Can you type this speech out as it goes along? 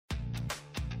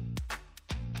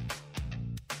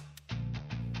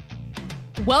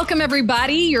Welcome,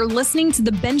 everybody. You're listening to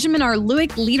the Benjamin R.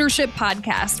 Lewick Leadership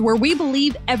Podcast, where we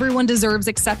believe everyone deserves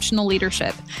exceptional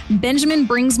leadership. Benjamin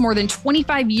brings more than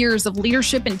 25 years of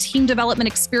leadership and team development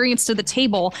experience to the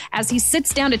table as he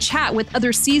sits down to chat with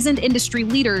other seasoned industry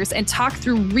leaders and talk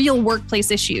through real workplace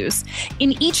issues.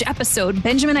 In each episode,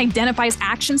 Benjamin identifies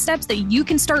action steps that you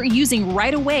can start using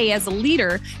right away as a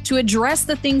leader to address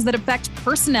the things that affect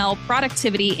personnel,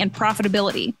 productivity, and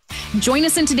profitability. Join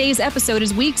us in today's episode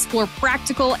as we explore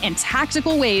practical and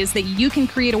tactical ways that you can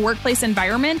create a workplace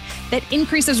environment that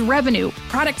increases revenue,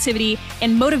 productivity,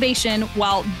 and motivation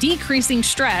while decreasing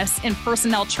stress and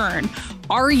personnel churn.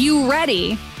 Are you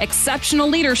ready? Exceptional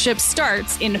leadership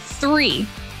starts in 3,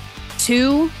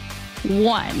 2,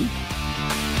 1.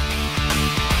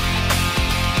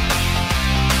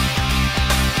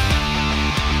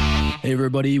 Hey,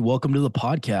 everybody. Welcome to the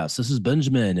podcast. This is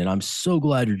Benjamin, and I'm so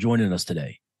glad you're joining us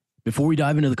today. Before we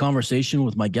dive into the conversation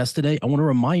with my guest today, I want to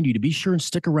remind you to be sure and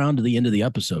stick around to the end of the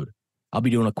episode. I'll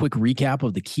be doing a quick recap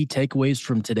of the key takeaways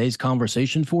from today's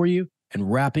conversation for you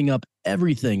and wrapping up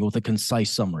everything with a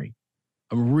concise summary.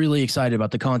 I'm really excited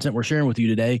about the content we're sharing with you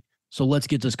today, so let's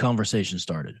get this conversation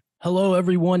started. Hello,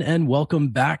 everyone, and welcome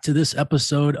back to this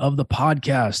episode of the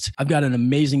podcast. I've got an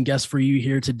amazing guest for you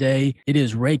here today. It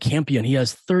is Ray Campion. He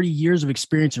has 30 years of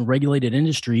experience in regulated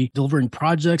industry, delivering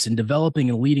projects and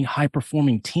developing and leading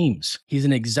high-performing teams. He's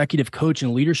an executive coach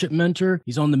and leadership mentor.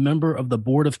 He's on the member of the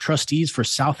board of trustees for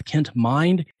South Kent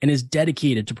Mind and is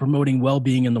dedicated to promoting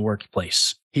well-being in the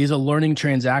workplace. He is a learning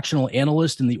transactional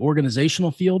analyst in the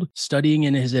organizational field, studying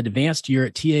in his advanced year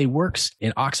at TA Works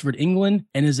in Oxford, England,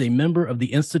 and is a member of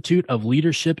the Institute of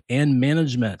Leadership and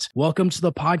Management. Welcome to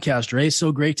the podcast, Ray.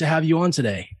 So great to have you on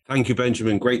today. Thank you,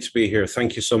 Benjamin. Great to be here.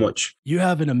 Thank you so much. You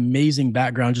have an amazing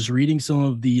background. Just reading some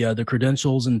of the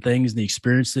credentials and things, the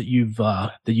experience that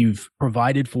you've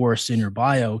provided for us in your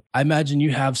bio. I imagine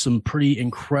you have some pretty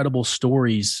incredible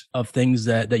stories of things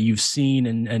that you've seen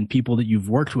and people that you've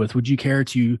worked with. Would you care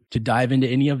to dive into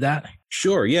any of that?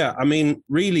 Sure. Yeah. I mean,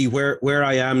 really where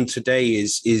I am today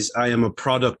is I am a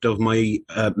product of my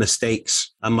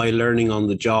mistakes and my learning on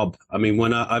the job. I mean,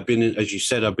 when I've been, as you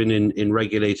said, I've been in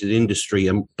regulated industry.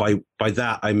 And by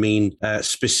that, I mean,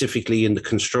 specifically in the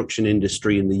construction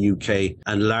industry in the UK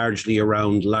and largely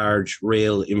around large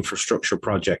rail infrastructure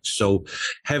projects. So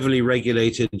heavily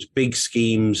regulated, big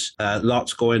schemes,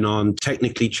 lots going on,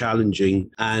 technically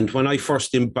challenging. And when I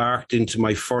first embarked into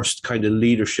my first kind of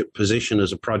leadership position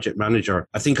as a project manager,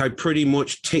 I think I pretty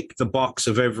much tick the box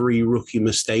of every rookie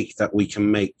mistake that we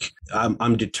can make.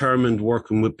 I'm determined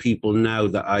working with people now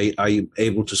that I'm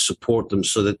able to support them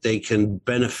so that they can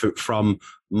benefit from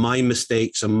my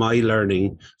mistakes and my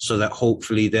learning so that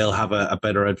hopefully they'll have a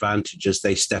better advantage as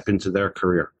they step into their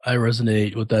career. I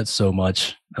resonate with that so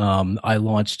much. I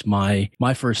launched my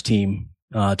first team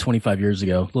 25 years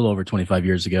ago, a little over 25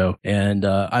 years ago. And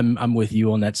I'm with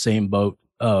you on that same boat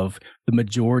of the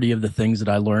majority of the things that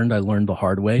I learned the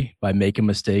hard way by making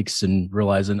mistakes and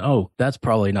realizing, oh, that's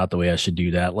probably not the way I should do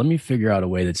that. Let me figure out a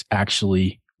way that's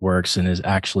actually works and is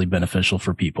actually beneficial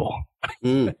for people.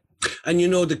 And you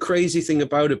know, the crazy thing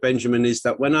about it, Benjamin, is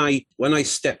that when I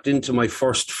stepped into my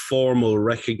first formal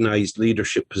recognized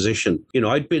leadership position, you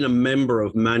know, I'd been a member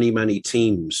of many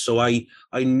teams. So I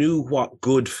knew what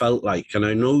good felt like, and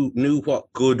I knew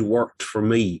what good worked for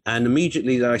me. And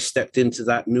immediately that I stepped into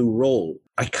that new role,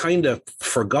 I kind of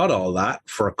forgot all that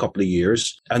for a couple of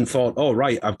years and thought, oh,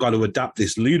 right, I've got to adapt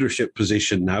this leadership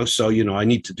position now. So, you know, I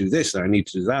need to do this and I need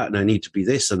to do that and I need to be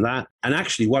this and that. And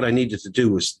actually what I needed to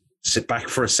do was sit back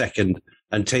for a second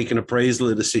and take an appraisal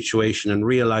of the situation and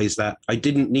realize that I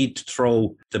didn't need to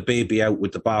throw the baby out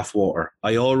with the bathwater.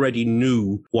 I already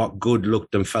knew what good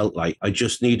looked and felt like. I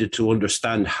just needed to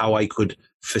understand how I could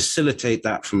facilitate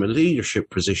that from a leadership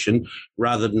position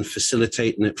rather than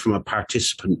facilitating it from a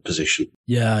participant position.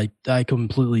 Yeah, I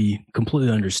completely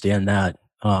understand that.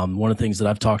 One of the things that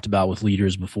I've talked about with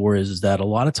leaders before is that a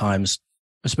lot of times,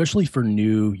 especially for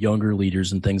new, younger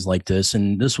leaders and things like this,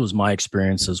 and this was my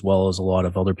experience as well as a lot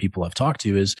of other people I've talked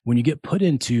to, is when you get put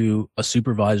into a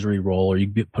supervisory role or you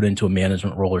get put into a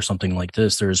management role or something like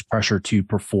this, there's pressure to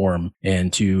perform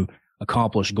and to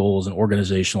accomplish goals and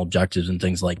organizational objectives and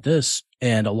things like this.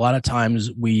 And a lot of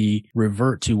times we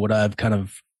revert to what I've kind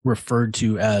of referred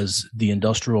to as the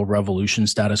Industrial Revolution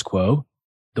status quo,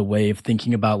 the way of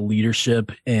thinking about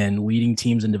leadership and leading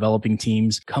teams and developing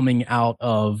teams coming out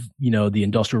of, the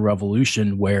Industrial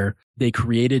Revolution, where they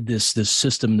created this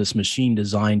system, this machine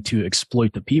designed to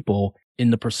exploit the people in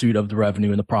the pursuit of the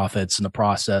revenue and the profits and the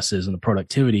processes and the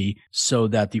productivity so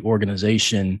that the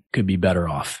organization could be better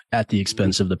off at the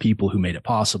expense of the people who made it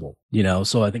possible.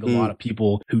 So I think a lot of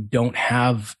people who don't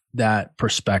have that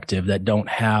perspective, that don't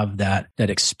have that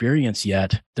experience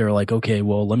yet, they're like, okay,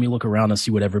 well, let me look around and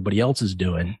see what everybody else is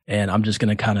doing, and I'm just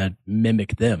going to kind of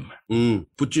mimic them.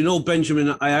 But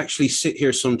Benjamin, I actually sit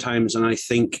here sometimes and I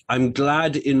think I'm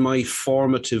glad in my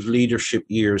formative leadership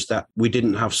years that we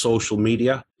didn't have social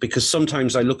media, because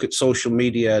sometimes I look at social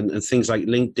media and things like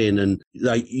LinkedIn, and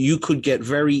like you could get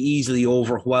very easily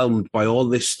overwhelmed by all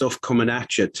this stuff coming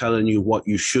at you, telling you what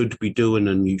you should be doing,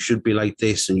 and you should be like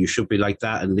this and you should be like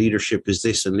that, and leadership is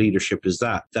this and leadership is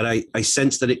that. That I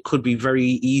sense that it could be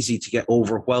very easy to get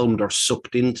overwhelmed or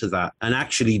sucked into that. And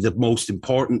actually the most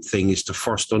important thing is to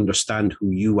first understand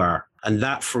who you are. And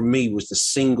that for me was the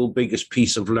single biggest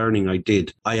piece of learning I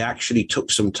did. I actually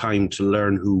took some time to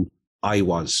learn who I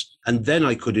was. And then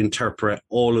I could interpret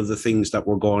all of the things that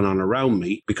were going on around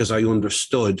me, because I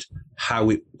understood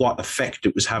what effect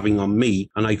it was having on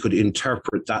me. And I could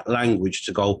interpret that language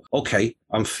to go, okay,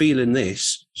 I'm feeling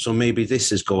this, so maybe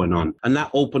this is going on. And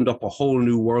that opened up a whole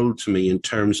new world to me in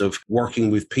terms of working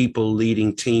with people,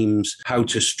 leading teams, how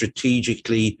to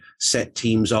strategically set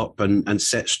teams up and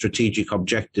set strategic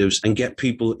objectives and get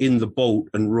people in the boat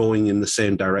and rowing in the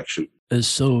same direction. It's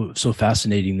so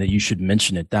fascinating that you should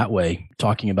mention it that way,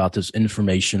 talking about this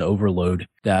information overload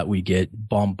that we get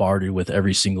bombarded with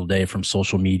every single day from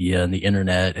social media and the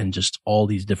internet and just all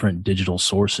these different digital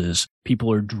sources. People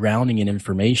are drowning in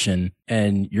information,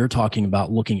 and you're talking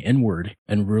about looking inward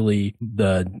and really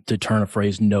to turn a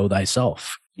phrase, know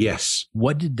thyself. Yes.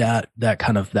 What did that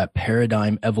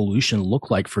paradigm evolution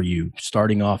look like for you,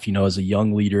 starting off, as a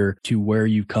young leader to where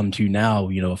you've come to now,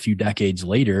 a few decades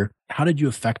later? How did you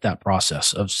affect that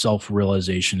process of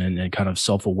self-realization and kind of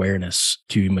self-awareness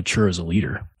to mature as a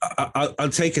leader? I'll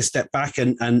take a step back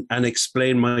and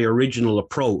explain my original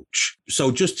approach.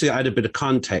 So just to add a bit of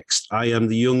context, I am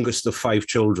the youngest of 5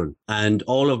 children, and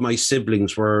all of my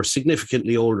siblings were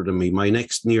significantly older than me. My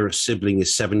next nearest sibling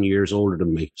is 7 years older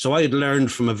than me. So I had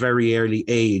learned from a very early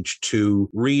age to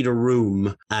read a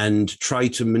room and try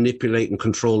to manipulate and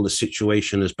control the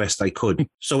situation as best I could.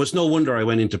 So it's no wonder I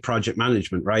went into project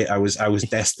management, right? I was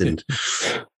destined.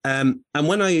 And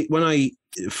when I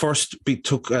first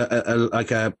took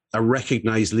a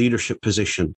recognized leadership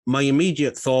position, my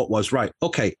immediate thought was, right,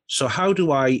 okay, so how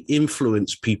do I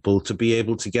influence people to be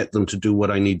able to get them to do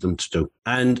what I need them to do?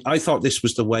 And I thought this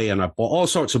was the way, and I bought all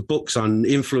sorts of books on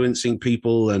influencing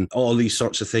people and all these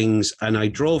sorts of things. And I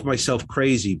drove myself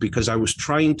crazy because I was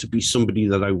trying to be somebody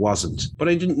that I wasn't. But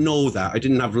I didn't know that. I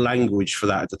didn't have language for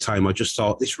that at the time. I just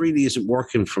thought, this really isn't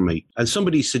working for me. And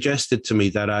somebody suggested to me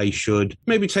that I should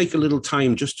maybe take a little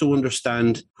time just to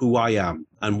understand who I am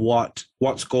and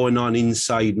what's going on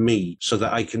inside me, so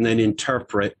that I can then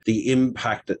interpret the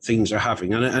impact that things are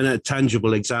having. And a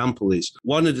tangible example is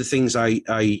one of the things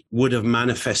I would have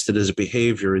manifested as a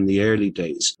behavior in the early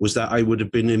days was that I would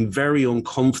have been very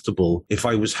uncomfortable if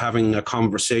I was having a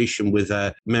conversation with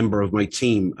a member of my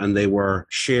team and they were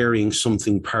sharing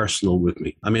something personal with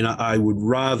me. I mean, I would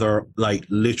rather like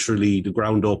literally the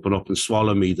ground open up and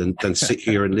swallow me than sit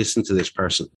here and listen to this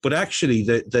person. But actually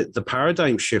the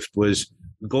paradigm shift was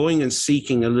going and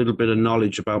seeking a little bit of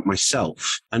knowledge about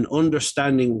myself and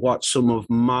understanding what some of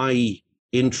my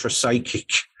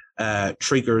intrapsychic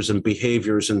triggers and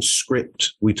behaviors and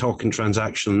script. We talk in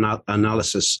transactional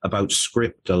analysis about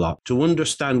script a lot, to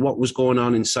understand what was going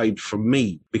on inside for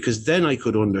me, because then I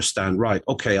could understand, right,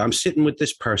 okay, I'm sitting with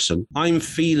this person, I'm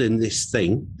feeling this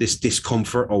thing, this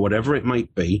discomfort or whatever it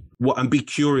might be, and be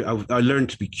curious. I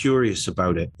learned to be curious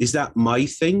about it. Is that my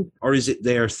thing or is it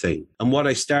their thing? And what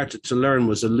I started to learn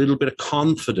was a little bit of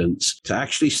confidence to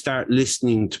actually start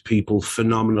listening to people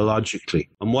phenomenologically.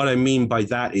 And what I mean by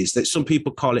that is that some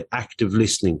people call it active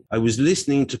listening. I was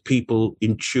listening to people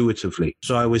intuitively.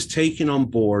 So I was taking on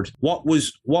board what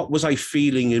was I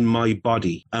feeling in my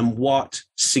body and what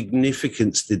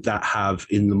significance did that have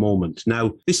in the moment.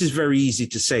 Now, this is very easy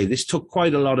to say. This took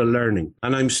quite a lot of learning,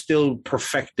 and I'm still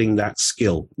perfecting that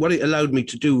skill. What it allowed me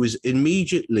to do was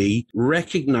immediately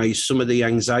recognize some of the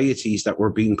anxieties that were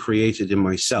being created in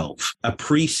myself,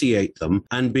 appreciate them,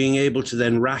 and being able to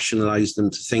then rationalize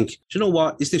them to think, do you know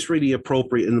what? Is this really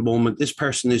appropriate in the moment? This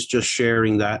person is just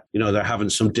sharing that, they're having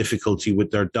some difficulty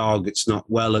with their dog. It's not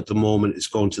well at the moment. It's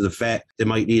going to the vet. They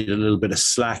might need a little bit of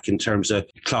slack in terms of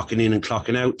clocking in and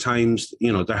clocking out times.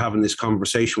 They're having this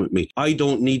conversation with me. I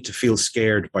don't need to feel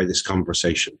scared by this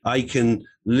conversation. I can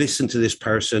listen to this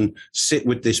person, sit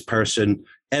with this person,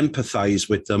 empathize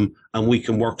with them, and we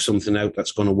can work something out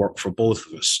that's going to work for both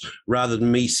of us, rather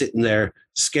than me sitting there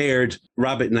scared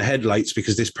rabbit in the headlights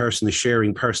because this person is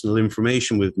sharing personal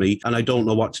information with me and I don't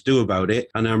know what to do about it.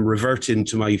 And I'm reverting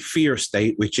to my fear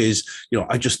state, which is,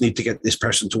 I just need to get this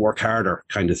person to work harder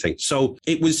kind of thing. So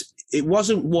it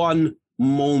wasn't one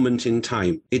moment in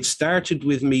time. It started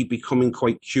with me becoming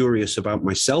quite curious about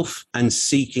myself and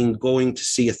going to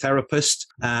see a therapist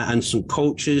and some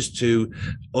coaches to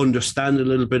understand a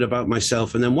little bit about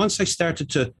myself. And then once I started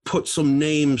to put some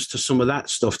names to some of that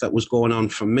stuff that was going on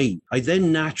for me, I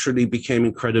then naturally became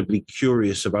incredibly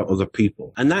curious about other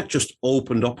people. And that just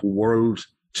opened up a world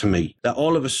to me, that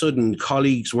all of a sudden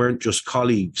colleagues weren't just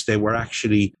colleagues, they were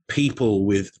actually people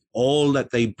with all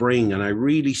that they bring. And I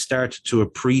really started to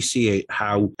appreciate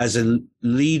how, as a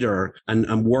leader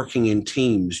and working in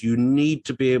teams, you need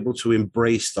to be able to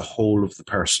embrace the whole of the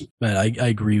person. Man, I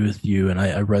agree with you. And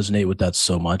I resonate with that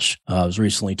so much. I was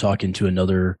recently talking to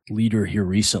another leader here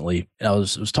recently. And I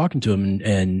was talking to him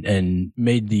and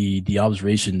made the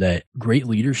observation that great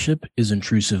leadership is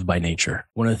intrusive by nature.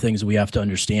 One of the things we have to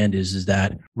understand is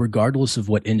that regardless of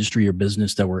what industry or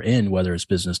business that we're in, whether it's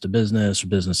business to business or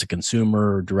business to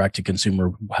consumer or direct to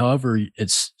consumer, however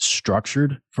it's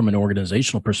structured from an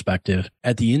organizational perspective,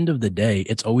 at the end of the day,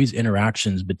 it's always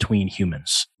interactions between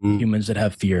humans, humans that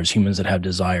have fears, humans that have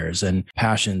desires and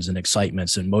passions and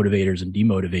excitements and motivators and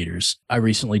demotivators. I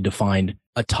recently defined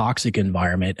a toxic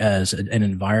environment as an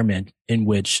environment in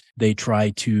which they try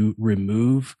to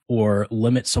remove or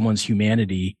limit someone's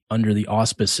humanity under the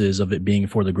auspices of it being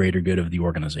for the greater good of the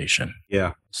organization.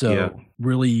 Yeah. So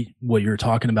really what you're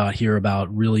talking about here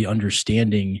about really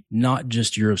understanding not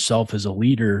just yourself as a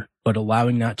leader, but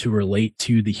allowing that to relate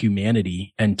to the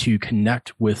humanity and to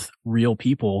connect with real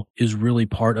people is really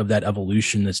part of that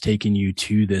evolution that's taken you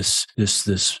to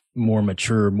this more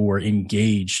mature, more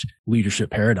engaged leadership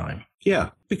paradigm. Yeah,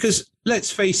 because let's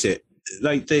face it,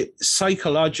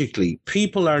 psychologically,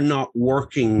 people are not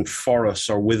working for us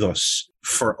or with us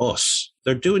for us.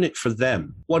 They're doing it for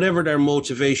them. Whatever their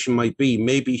motivation might be,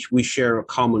 maybe we share a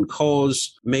common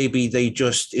cause. Maybe they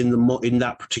just, in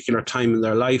that particular time in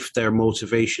their life, their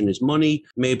motivation is money.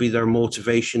 Maybe their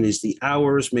motivation is the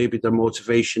hours. Maybe their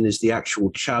motivation is the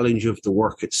actual challenge of the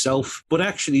work itself. But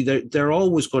actually, they're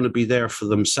always going to be there for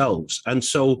themselves. And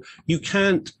so you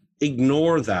can't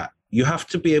ignore that. You have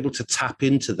to be able to tap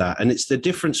into that. And it's the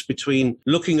difference between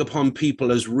looking upon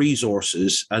people as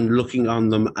resources and looking on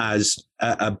them as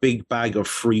a big bag of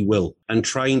free will and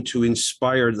trying to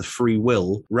inspire the free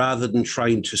will rather than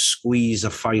trying to squeeze a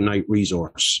finite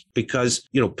resource. Because,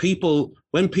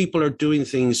 when people are doing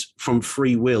things from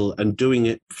free will and doing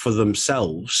it for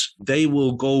themselves, they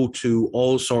will go to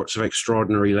all sorts of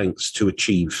extraordinary lengths to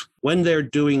achieve. When they're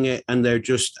doing it and they're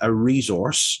just a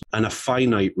resource and a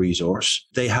finite resource,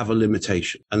 they have a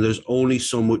limitation and there's only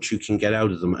so much you can get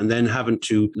out of them. And then having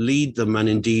to lead them and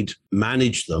indeed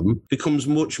manage them becomes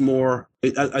much more,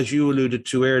 as you alluded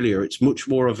to earlier, it's much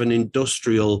more of an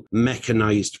industrial,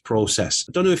 mechanized process.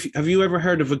 I don't know have you ever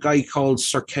heard of a guy called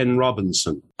Sir Ken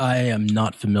Robinson? I am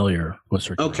not familiar with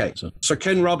Sir Ken Robinson. Sir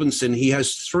Ken Robinson, he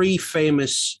has 3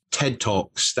 famous TED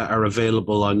Talks that are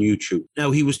available on YouTube.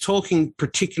 Now, he was talking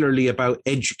particularly about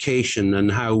education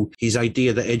and how his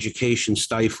idea that education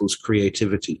stifles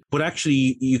creativity. But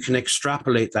actually, you can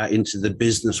extrapolate that into the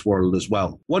business world as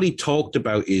well. What he talked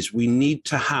about is we need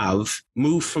to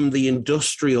move from the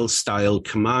industrial style,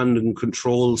 command and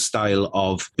control style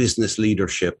of business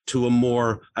leadership to a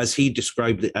more, as he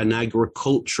described it, an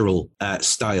agricultural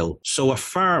style. So a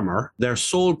farmer, their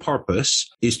sole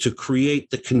purpose is to create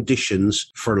the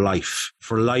conditions for life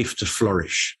to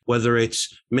flourish, whether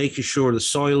it's making sure the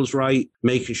soil's right,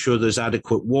 making sure there's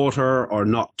adequate water or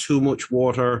not too much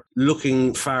water,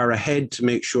 looking far ahead to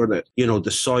make sure that,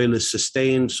 the soil is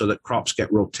sustained so that crops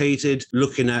get rotated,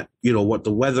 looking at, what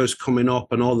the weather's coming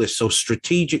up and all this. So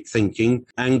strategic thinking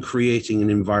and creating an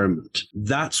environment.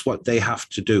 That's what they have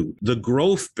to do. The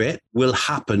growth bit will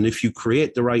happen if you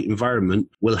create the right environment,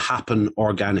 will happen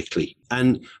organically.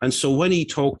 And so when he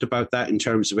talked about that in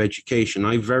terms of education,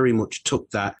 I very much took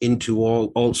that into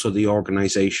also the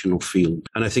organizational field.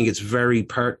 And I think it's very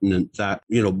pertinent that,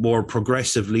 more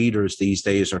progressive leaders these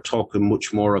days are talking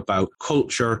much more about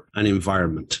culture and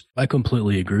environment. I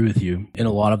completely agree with you in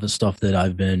a lot of the stuff that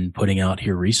I've been putting out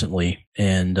here recently.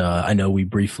 And I know we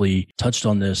briefly touched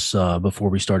on this before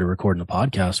we started recording the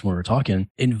podcast when we were talking.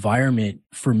 Environment,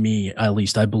 for me, at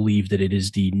least, I believe that it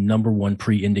is the number one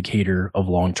pre-indicator of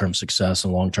long-term success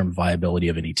and long-term viability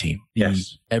of any team.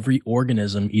 Yes. Every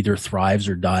organism either thrives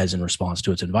or dies in response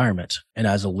to its environment. And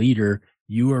as a leader,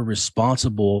 you are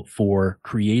responsible for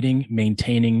creating,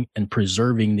 maintaining, and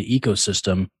preserving the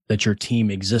ecosystem that your team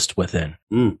exists within.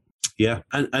 Yeah.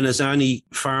 And as any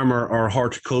farmer or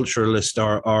horticulturalist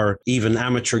or even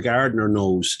amateur gardener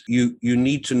knows, you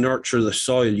need to nurture the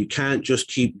soil. You can't just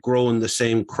keep growing the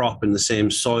same crop in the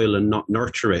same soil and not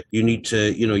nurture it. You need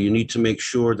to make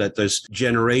sure that there's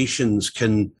generations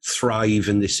can thrive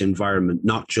in this environment,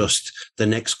 not just the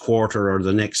next quarter or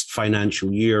the next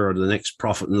financial year or the next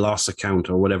profit and loss account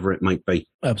or whatever it might be.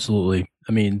 Absolutely.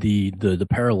 I mean, the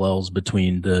parallels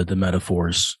between the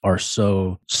metaphors are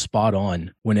so spot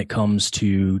on when it comes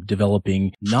to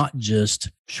developing not just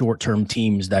short-term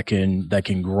teams that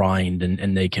can grind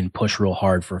and they can push real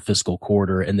hard for a fiscal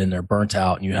quarter, and then they're burnt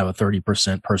out and you have a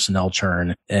 30% personnel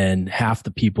churn and half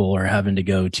the people are having to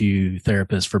go to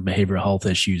therapists for behavioral health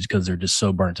issues because they're just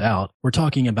so burnt out. We're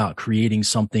talking about creating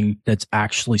something that's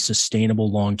actually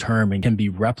sustainable long-term and can be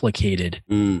replicated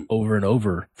over and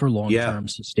over for long-term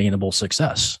sustainable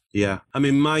success. Yeah. I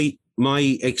mean, my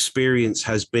experience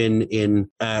has been in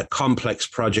complex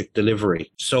project delivery.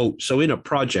 So in a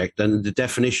project, and the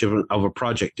definition of a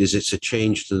project is it's a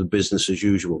change to the business as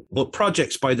usual. But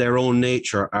projects by their own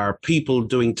nature are people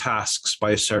doing tasks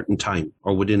by a certain time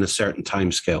or within a certain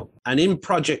time scale. And in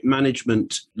project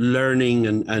management, learning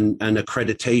and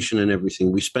accreditation and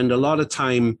everything, we spend a lot of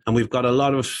time, and we've got a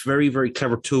lot of very, very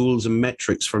clever tools and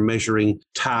metrics for measuring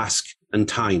task and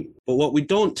time. But what we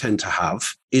don't tend to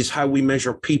have is how we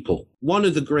measure people. One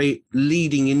of the great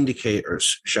leading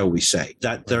indicators, shall we say,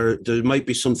 that there might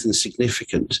be something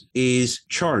significant is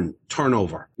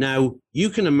turnover. Now, you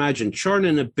can imagine churn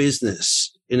in a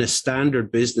business, in a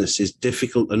standard business, is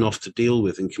difficult enough to deal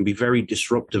with and can be very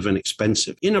disruptive and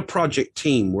expensive. In a project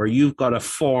team where you've got to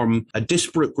form a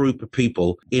disparate group of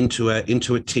people into a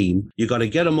team, you got to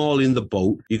get them all in the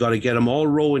boat. You got to get them all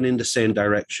rowing in the same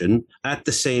direction at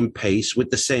the same pace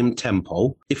with the same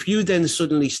tempo. If you then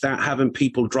suddenly start having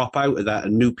people drop out of that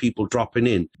and new people dropping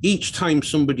in, each time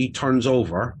somebody turns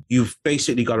over, you've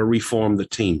basically got to reform the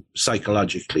team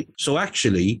psychologically. So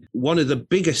actually, one of the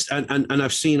biggest, and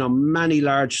I've seen on many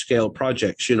large scale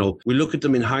projects, we look at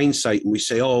them in hindsight and we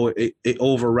say, oh, it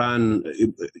overran,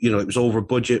 it was over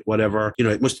budget, whatever,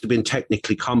 it must have been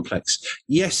technically complex.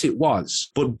 Yes, it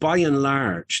was. But by and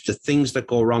large, the things that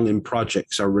go wrong in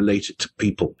projects are related to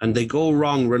people, and they go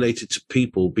wrong related to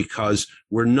people because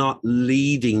we're not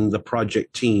leading the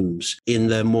project teams in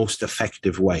the most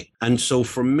effective way. And so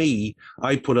for me,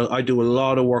 I do a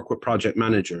lot of work with project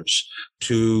managers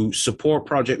to support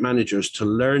project managers to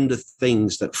learn the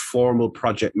things that formal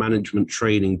project management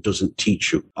training doesn't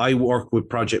teach you. I work with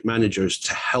project managers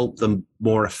to help them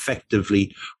more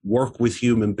effectively work with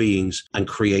human beings and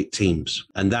create teams.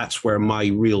 And that's where my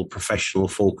real professional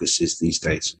focus is these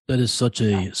days. That is such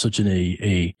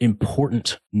an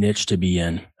important niche to be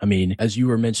in. I mean, as you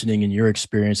were mentioning in your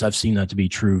experience, I've seen that to be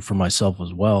true for myself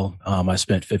as well. I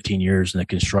spent 15 years in the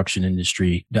construction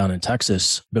industry down in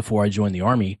Texas before I joined the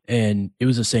Army. And it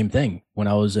was the same thing. When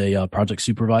I was a project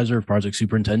supervisor, project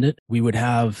superintendent, we would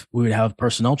have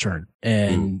personnel churn,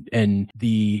 and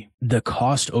the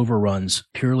cost overruns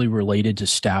purely related to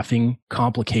staffing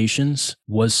complications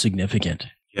was significant.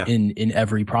 Yeah. In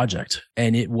every project.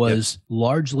 And it was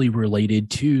largely related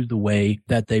to the way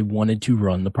that they wanted to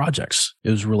run the projects. It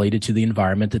was related to the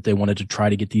environment that they wanted to try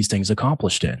to get these things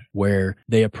accomplished in, where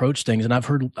they approach things. And I've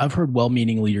heard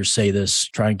well-meaning leaders say this,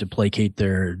 trying to placate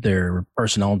their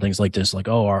personnel and things like this, like,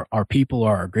 oh, our people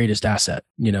are our greatest asset,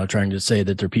 trying to say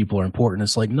that their people are important.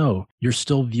 It's like, no, you're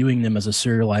still viewing them as a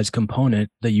serialized component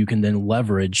that you can then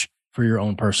leverage for your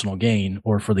own personal gain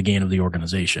or for the gain of the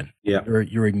organization. Yeah.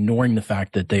 You're ignoring the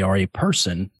fact that they are a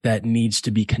person that needs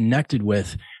to be connected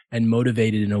with and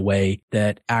motivated in a way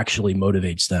that actually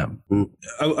motivates them.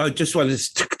 I just wanted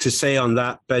to say on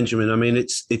that, Benjamin, I mean,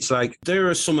 it's like there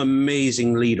are some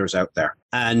amazing leaders out there.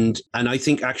 And I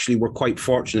think actually we're quite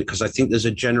fortunate because I think there's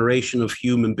a generation of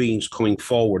human beings coming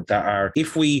forward that are,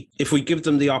 if we give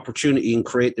them the opportunity and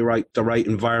create the right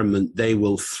environment, they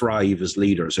will thrive as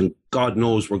leaders. And God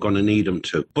knows we're going to need them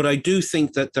to. But I do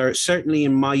think that there, certainly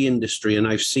in my industry, and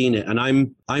I've seen it, and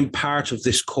I'm part of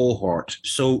this cohort.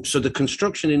 So the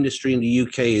construction industry in the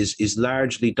UK is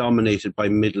largely dominated by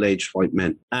middle-aged white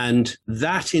men. And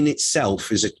that in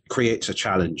itself creates a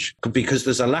challenge because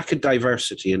there's a lack of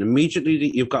diversity, and immediately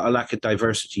you've got a lack of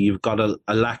diversity, you've got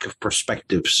a lack of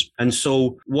perspectives. And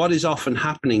so what is often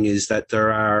happening is that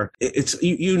there are,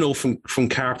 from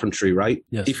carpentry, right?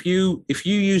 Yes. If you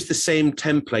use the same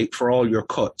template for all your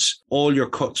cuts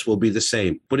will be the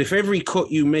same. But if every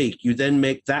cut you then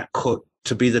make that cut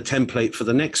to be the template for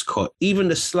the next cut, even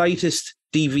the slightest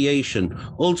deviation,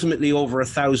 ultimately over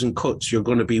 1,000 cuts, you're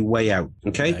going to be way out.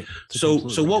 Okay. Right.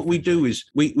 So what we do is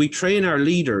we train our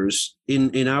leaders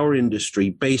in our industry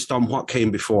based on what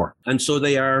came before. And so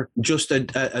they are just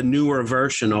a newer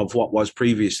version of what was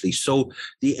previously. So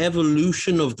the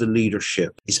evolution of the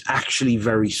leadership is actually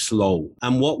very slow.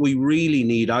 And what we really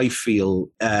need, I feel,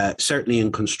 certainly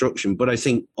in construction, but I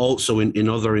think also in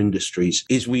other industries,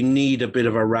 is we need a bit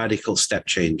of a radical step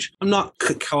change. I'm not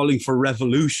calling for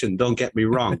revolution, don't get me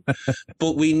wrong,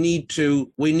 but we need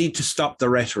to stop the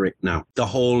rhetoric now. The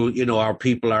whole, our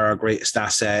people are our greatest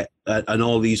asset, and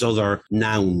all these other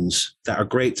nouns that are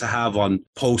great to have on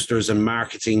posters and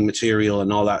marketing material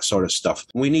and all that sort of stuff.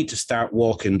 We need to start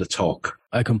walking the talk.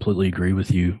 I completely agree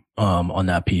with you on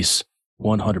that piece.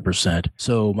 100%.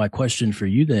 So my question for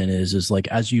you then is like,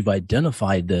 as you've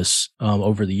identified this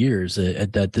over the years,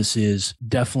 that this is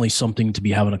definitely something to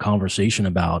be having a conversation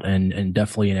about, and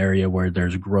definitely an area where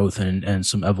there's growth and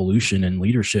some evolution and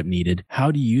leadership needed. How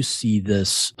do you see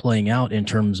this playing out in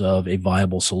terms of a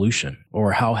viable solution?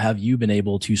 Or how have you been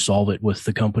able to solve it with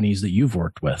the companies that you've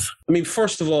worked with? I mean,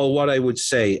 first of all, what I would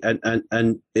say,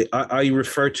 and I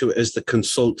refer to it as the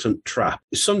consultant trap.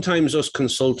 Sometimes us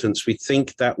consultants, we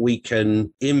think that we can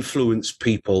influence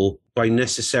people by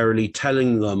necessarily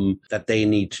telling them that they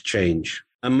need to change.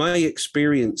 And my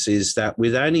experience is that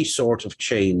with any sort of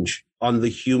change on the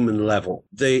human level,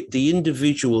 the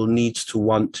individual needs to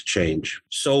want to change.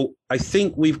 So I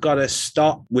think we've got to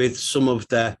stop with some of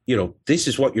the, this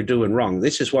is what you're doing wrong,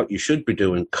 this is what you should be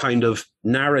doing kind of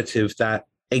narrative that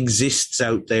exists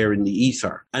out there in the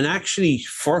ether. And actually,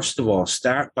 first of all,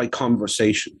 start by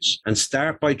conversations and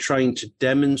start by trying to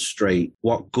demonstrate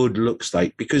what good looks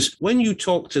like. Because when you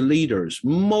talk to leaders,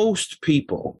 most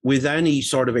people with any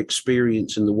sort of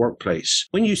experience in the workplace,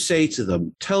 when you say to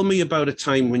them, tell me about a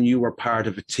time when you were part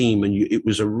of a team and it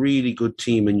was a really good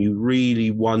team and you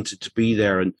really wanted to be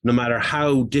there, and no matter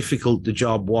how difficult the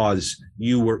job was,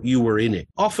 you were in it.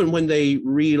 Often when they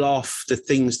reel off the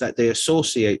things that they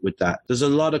associate with that, there's a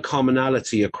lot of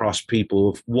commonality across people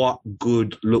of what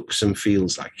good looks and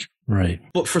feels like. Right.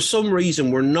 But for some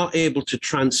reason, we're not able to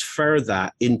transfer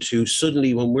that into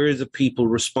suddenly when we're the people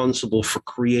responsible for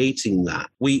creating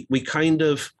that. We kind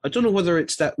of, I don't know whether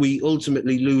it's that we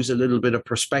ultimately lose a little bit of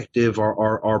perspective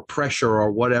or pressure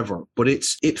or whatever, but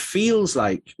it feels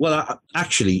like,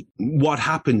 actually what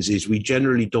happens is we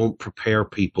generally don't prepare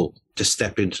people to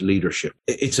step into leadership.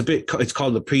 It's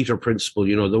called the Peter principle.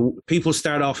 The people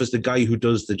start off as the guy who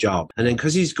does the job. And then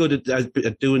because he's good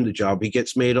at doing the job, he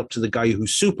gets made up to the guy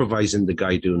who's supervising the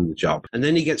guy doing the job. And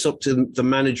then he gets up to the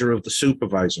manager of the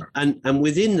supervisor. And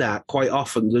within that, quite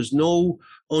often, there's no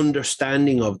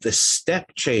understanding of the step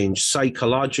change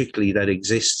psychologically that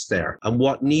exists there and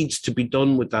what needs to be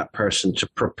done with that person to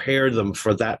prepare them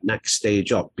for that next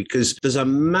stage up. Because there's a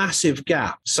massive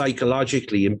gap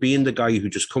psychologically in being the guy who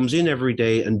just comes in every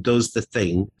day and does the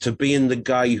thing to being the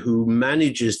guy who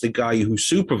manages the guy who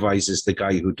supervises the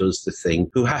guy who does the thing,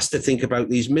 who has to think about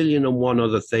these 1,000,001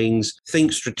 other things,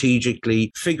 think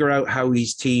strategically, figure out how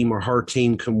his team or her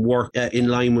team can work in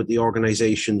line with the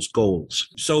organization's goals.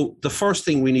 So the first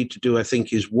thing we need to do, I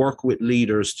think, is work with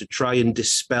leaders to try and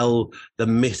dispel the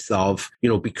myth of,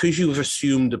 because you've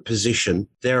assumed a position,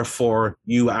 therefore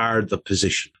you are the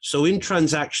position. So in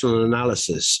transactional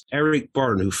analysis, Eric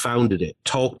Byrne, who founded it,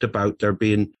 talked about there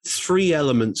being 3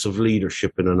 elements of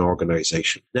leadership in an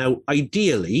organization. Now,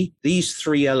 ideally, these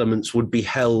 3 elements would be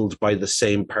held by the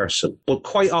same person, but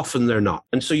quite often they're not.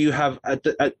 And so you have,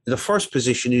 the first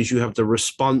position is you have the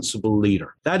responsible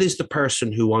leader. That is the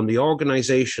person who on the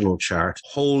organizational chart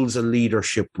holds a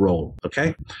leadership role.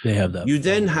 Okay. They have that. You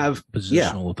then have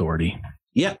positional authority.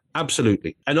 Yeah,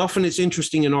 absolutely. And often it's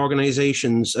interesting in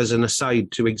organizations, as an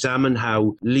aside, to examine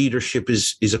how leadership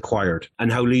is acquired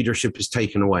and how leadership is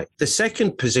taken away. The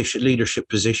second leadership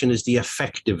position is the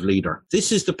effective leader.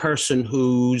 This is the person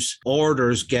whose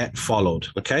orders get followed.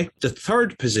 Okay. The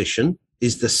third position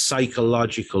is the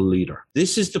psychological leader.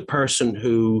 This is the person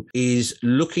who is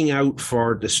looking out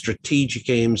for the strategic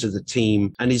aims of the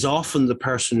team and is often the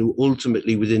person who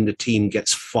ultimately within the team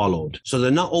gets followed. So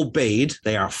they're not obeyed,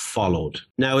 they are followed.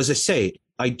 Now, as I say,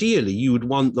 ideally, you would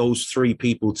want those 3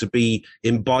 people to be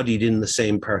embodied in the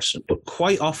same person, but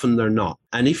quite often they're not.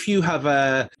 And if you have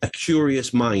a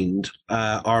curious mind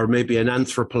or maybe an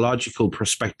anthropological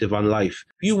perspective on life,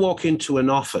 if you walk into an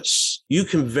office, you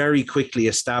can very quickly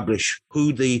establish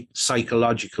who the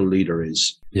psychological leader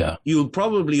is. Yeah. You'll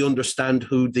probably understand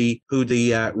who the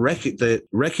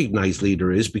recognized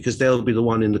leader is because they'll be the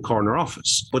one in the corner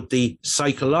office. But the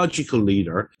psychological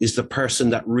leader is the person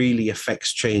that really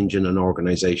affects change in an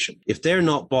organization. If they're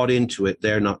not bought into it,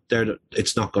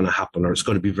 it's not going to happen, or it's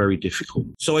going to be very difficult.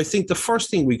 So I think the first first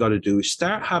thing we got to do is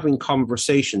start having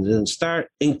conversations and start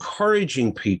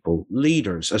encouraging people,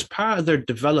 leaders, as part of their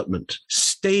development.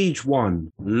 Stage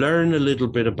one, learn a little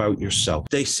bit about yourself.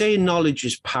 They say knowledge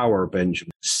is power, Benjamin.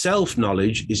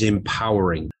 Self-knowledge is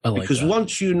empowering. Because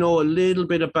once you know a little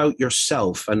bit about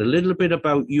yourself and a little bit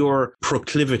about your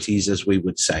proclivities, as we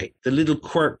would say, the little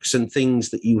quirks and things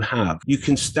that you have, you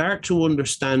can start to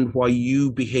understand why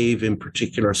you behave in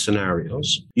particular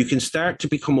scenarios. You can start to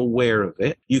become aware of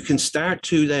it. You can start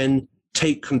to then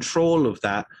take control of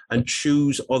that and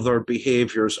choose other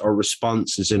behaviors or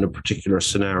responses in a particular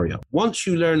scenario. Once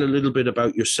you learn a little bit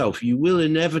about yourself, you will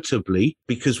inevitably,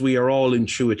 because we are all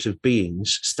intuitive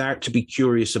beings, start to be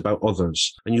curious about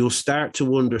others, and you'll start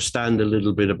to understand a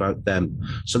little bit about them.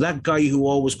 So that guy who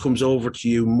always comes over to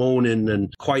you moaning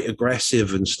and quite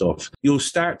aggressive and stuff, you'll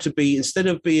start to be, instead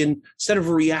of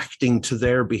reacting to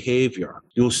their behavior,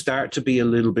 you'll start to be a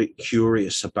little bit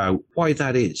curious about why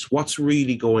that is, what's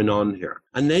really going on here.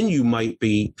 And then you might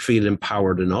feel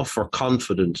empowered enough or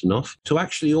confident enough to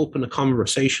actually open a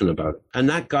conversation about it. And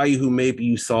that guy who maybe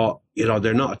you thought,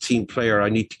 they're not a team player, I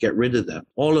need to get rid of them,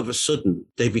 all of a sudden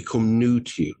they become new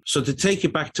to you. So to take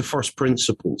it back to first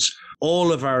principles,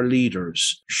 all of our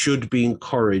leaders should be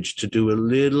encouraged to do a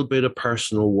little bit of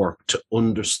personal work to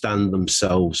understand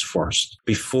themselves first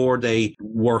before they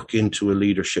work into a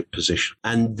leadership position.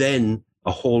 And then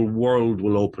a whole world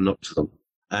will open up to them.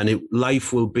 And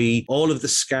life will be all of the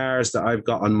scars that I've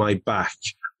got on my back.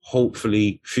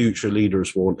 Hopefully future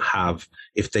leaders won't have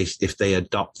if they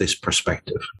adopt this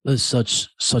perspective. Those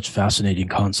such fascinating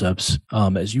concepts.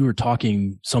 As you were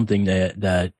talking, something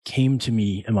that came to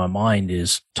me in my mind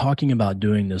is talking about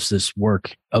doing this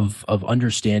work of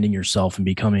understanding yourself and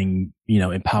becoming,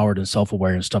 empowered and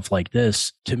self-aware and stuff like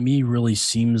this, to me really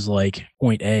seems like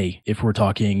point A, if we're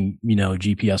talking,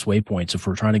 GPS waypoints, if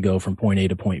we're trying to go from point A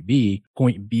to point B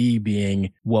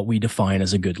being what we define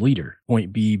as a good leader,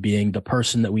 point B being the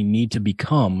person that we need to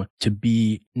become to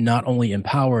be not only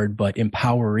empowered, but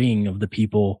empowering of the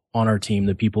people on our team,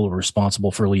 the people who are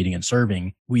responsible for leading and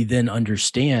serving. We then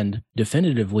understand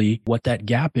definitively what that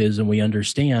gap is. And we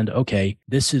understand, okay,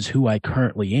 this is who I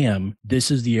currently am.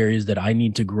 This is the areas that I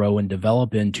need to grow and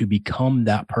develop in to become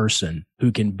that person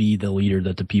who can be the leader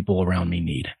that the people around me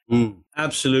need.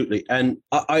 Absolutely. And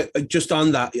I just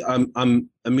on that, I'm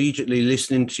immediately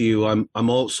listening to you. I'm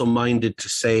also minded to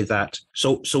say that.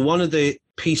 So one of the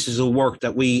pieces of work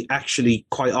that we actually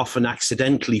quite often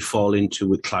accidentally fall into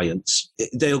with clients,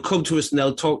 they'll come to us and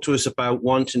they'll talk to us about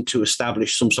wanting to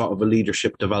establish some sort of a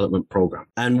leadership development program.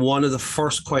 And one of the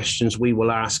first questions we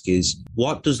will ask is,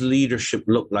 what does leadership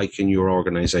look like in your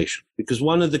organization? Because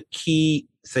one of the key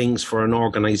things for an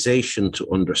organization to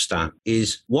understand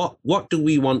is what do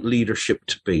we want leadership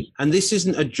to be? And this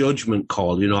isn't a judgment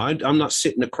call. I'm not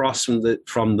sitting across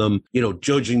from them,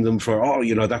 judging them for,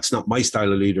 that's not my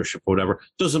style of leadership or whatever.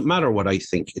 Doesn't matter what I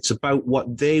think. It's about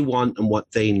what they want and what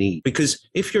they need. Because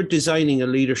if you're designing a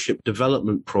leadership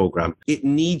development program, it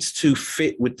needs to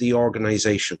fit with the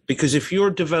organization. Because if you're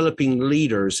developing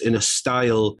leaders in a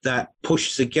style that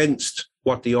pushes against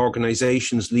what the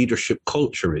organization's leadership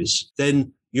culture is,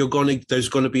 then there's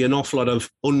going to be an awful lot of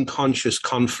unconscious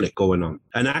conflict going on.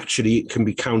 And actually, it can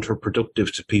be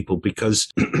counterproductive to people because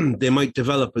they might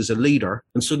develop as a leader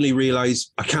and suddenly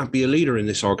realize, I can't be a leader in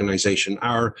this organization.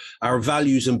 Our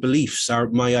values and beliefs,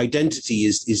 my identity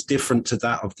is different to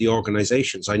that of the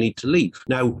organizations. I need to leave.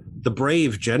 Now, the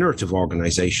brave generative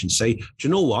organizations say, do you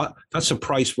know what? That's a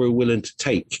price we're willing to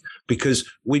take, because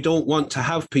we don't want to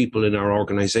have people in our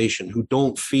organization who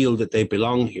don't feel that they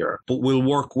belong here, but we'll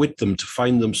work with them to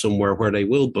find them somewhere where they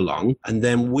will belong. And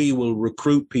then we will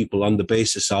recruit people on the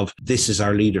basis of, this is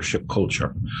our leadership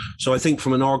culture. So I think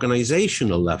from an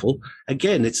organizational level,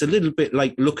 again, it's a little bit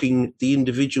like the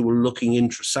individual looking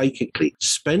intrapsychically.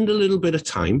 Spend a little bit of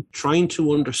time trying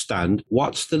to understand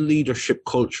what's the leadership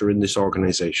culture in this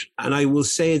organization. And I will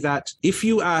say that if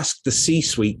you ask the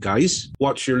C-suite guys,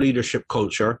 what's your leadership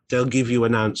culture? They'll give you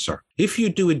an answer. If you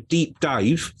do a deep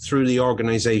dive through the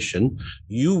organization,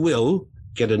 you will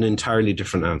get an entirely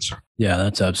different answer. Yeah,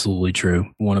 that's absolutely true.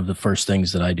 One of the first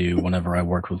things that I do whenever I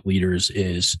work with leaders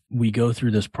is we go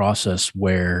through this process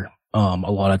where a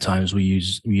lot of times we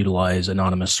utilize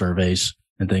anonymous surveys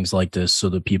and things like this so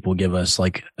that people give us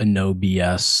like a no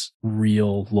BS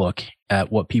real look at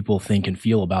what people think and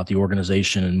feel about the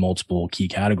organization in multiple key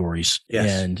categories. Yes.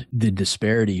 And the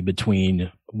disparity between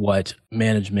what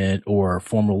management or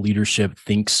formal leadership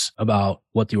thinks about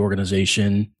what the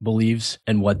organization believes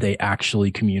and what they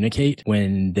actually communicate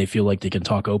when they feel like they can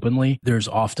talk openly, there's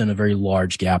often a very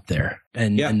large gap there.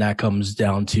 And that comes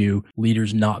down to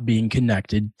leaders not being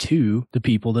connected to the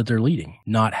people that they're leading,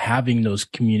 not having those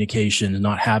communications,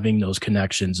 not having those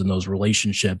connections and those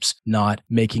relationships, not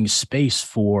making space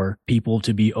for people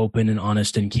to be open and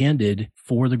honest and candid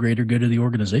for the greater good of the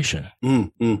organization.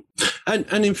 Mm-hmm.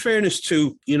 And in fairness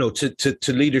to,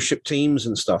 to leadership teams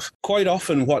and stuff, quite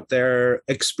often what they're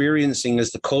experiencing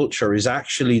as the culture is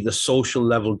actually the social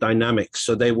level dynamics.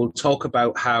 So they will talk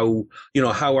about how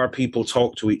our people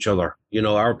talk to each other.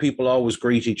 Our people always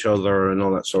greet each other and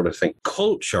all that sort of thing.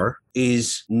 Culture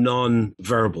is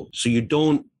non-verbal. So you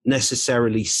don't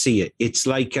necessarily see it. It's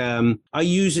like, I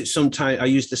use it sometimes. I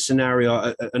used the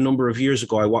scenario a number of years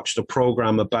ago. I watched a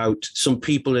program about some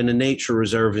people in a nature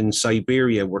reserve in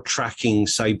Siberia were tracking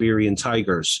Siberian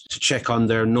tigers to check on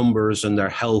their numbers and their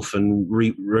health and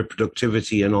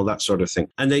reproductivity and all that sort of thing.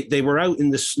 And they were out in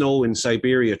the snow in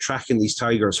Siberia tracking these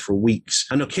tigers for weeks.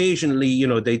 And occasionally,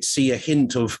 they'd see a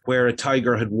hint of where a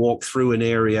tiger had walked through an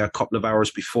area a couple of hours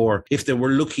before. If they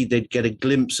were lucky, they'd get a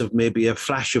glimpse of maybe a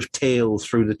flash of tail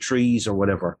through the trees or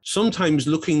whatever. Sometimes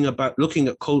looking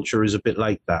at culture is a bit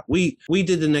like that. We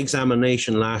did an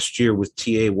examination last year with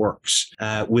TA Works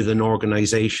with an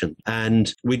organization,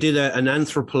 and we did an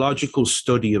anthropological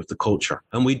study of the culture.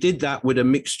 And we did that with a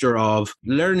mixture of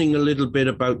learning a little bit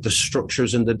about the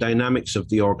structures and the dynamics of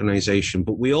the organization,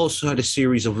 but we also had a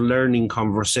series of learning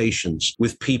conversations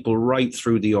with people right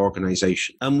through the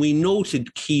organization. And we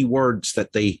noted key words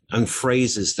and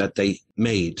phrases that they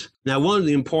made. Now, one of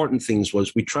the important things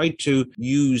was we tried to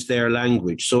use their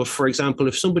language. So, for example,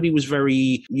 if somebody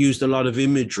used a lot of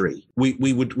imagery,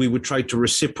 we would try to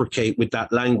reciprocate with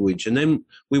that language. And then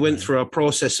we went through a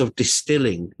process of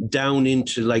distilling down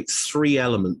into like 3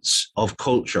 elements of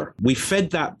culture. We fed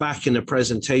that back in a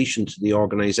presentation to the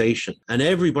organization, and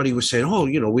everybody was saying, "Oh,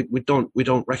 we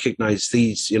don't recognize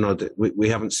these. We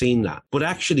haven't seen that." But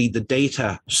actually, the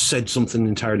data said something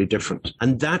entirely different,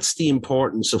 and that's the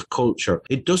importance of culture.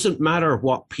 It doesn't matter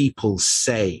what people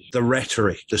say, the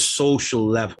rhetoric, the social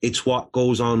level. It's what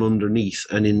goes on underneath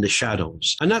and in the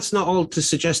shadows. And that's not all to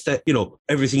suggest that,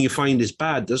 everything you find is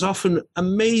bad. There's often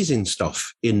amazing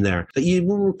stuff in there that you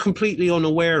were completely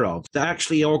unaware of, that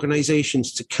actually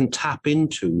organizations can tap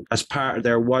into as part of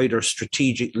their wider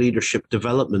strategic leadership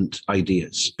development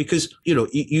ideas. Because,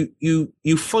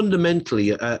 you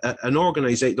fundamentally, an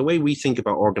organization, the way we think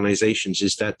about organizations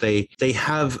is that they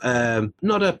have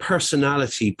not a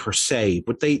personality per se,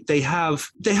 but they have,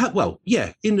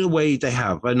 in a way they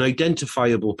have an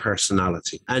identifiable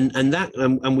personality.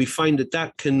 And we find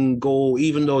that can go,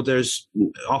 even though there's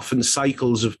often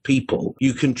cycles of people,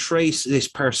 you can trace this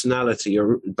personality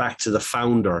or back to the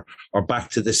founder or back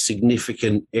to the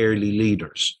significant early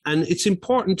leaders. And it's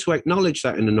important to acknowledge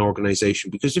that in an organization,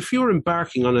 because if you're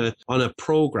embarking on a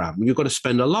program, you're going to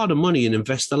spend a lot of money and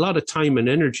invest a lot of time and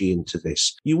energy into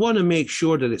this. You want to make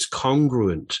sure that it's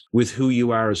congruent with who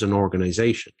you are as an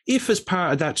organization. If as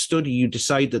part of that study you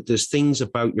decide that there's things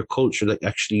about your culture that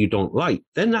actually you don't like,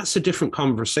 then that's a different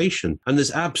conversation. And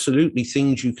there's absolutely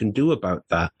things you can do about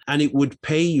that. And it would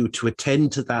pay you to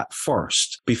attend to that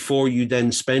first before you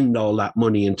then spend all that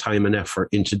money and time and effort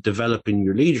into developing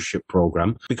your leadership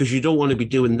program, because you don't want to be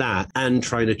doing that and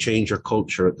trying to change your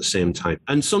culture at the same time.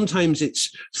 And sometimes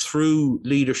it's through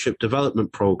leadership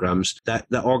development programs that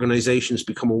organizations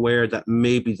become aware that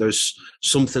maybe there's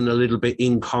something a little bit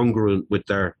incongruent with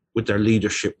their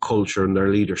leadership culture and their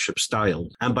leadership style.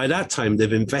 And by that time,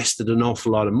 they've invested an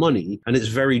awful lot of money, and it's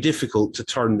very difficult to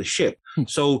turn the ship.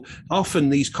 So often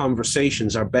these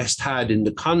conversations are best had in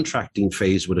the contracting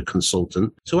phase with a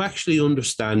consultant to actually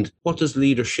understand, what does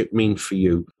leadership mean for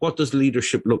you? What does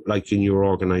leadership look like in your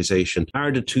organization?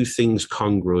 Are the two things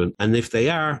congruent? And if they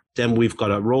are, then we've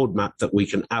got a roadmap that we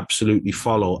can absolutely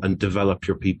follow and develop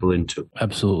your people into.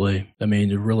 Absolutely. I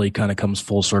mean, it really kind of comes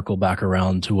full circle back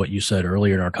around to what you said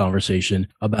earlier in our conversation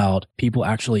about people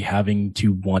actually having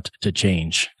to want to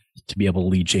change, to be able to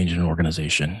lead change in an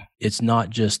organization. it's not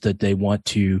just that they want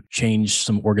to change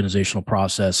some organizational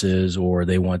processes or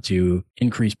they want to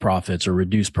increase profits or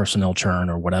reduce personnel churn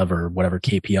or whatever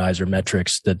KPIs or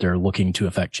metrics that they're looking to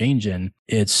affect change in.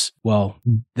 It's, well,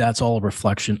 that's all a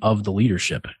reflection of the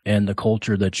leadership and the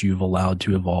culture that you've allowed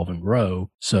to evolve and grow.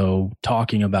 So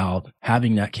talking about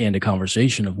having that candid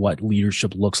conversation of what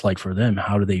leadership looks like for them,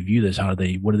 how do they view this? What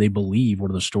do they believe? What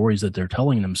are the stories that they're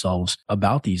telling themselves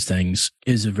about these things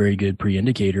is a very good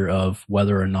pre-indicator of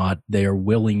whether or not they are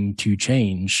willing to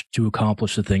change to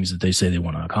accomplish the things that they say they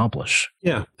want to accomplish.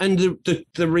 Yeah. And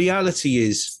the reality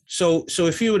is, so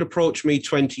if you had approached me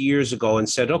 20 years ago and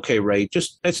said, okay, Ray,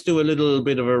 just let's do a little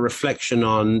bit of a reflection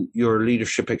on your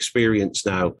leadership experience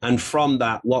now. And from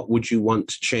that, what would you want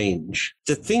to change?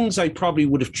 The things I probably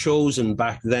would have chosen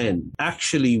back then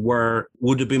actually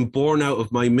would have been born out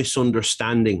of my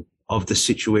misunderstanding of the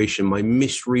situation, my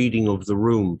misreading of the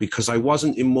room, because I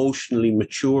wasn't emotionally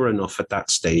mature enough at that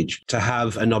stage to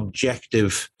have an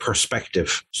objective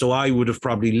perspective. So I would have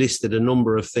probably listed a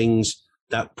number of things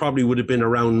that probably would have been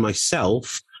around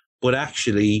myself, but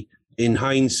actually, in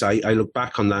hindsight, I look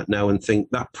back on that now and think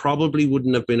that probably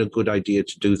wouldn't have been a good idea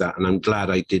to do that. And I'm glad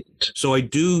I didn't. So I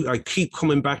keep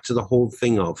coming back to the whole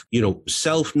thing of,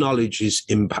 self-knowledge is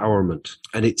empowerment,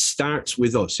 and it starts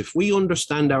with us. If we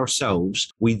understand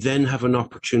ourselves, we then have an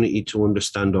opportunity to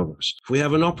understand others. If we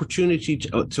have an opportunity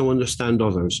to understand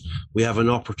others, we have an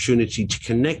opportunity to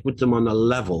connect with them on a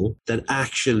level that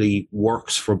actually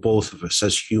works for both of us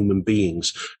as human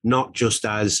beings, not just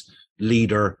as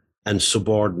leader and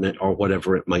subordinate or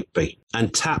whatever it might be,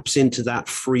 and taps into that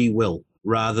free will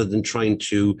rather than trying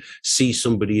to see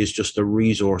somebody as just a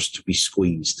resource to be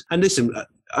squeezed. And listen,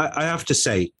 I have to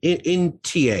say, in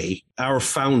TA, our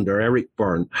founder, Eric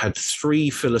Byrne, had 3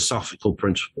 philosophical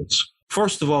principles.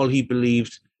 First of all, he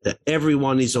believed that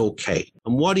everyone is okay.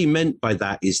 And what he meant by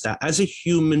that is that as a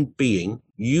human being,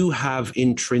 you have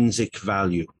intrinsic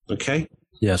value, okay?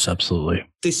 Yes, absolutely.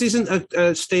 This isn't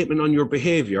a statement on your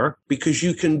behavior, because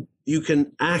you can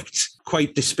act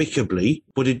quite despicably,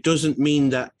 but it doesn't mean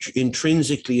that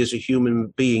intrinsically as a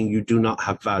human being, you do not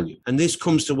have value. And this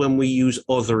comes to when we use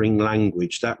othering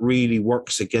language that really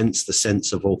works against the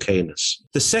sense of okayness.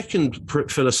 The second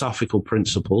philosophical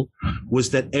principle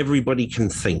was that everybody can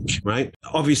think, right?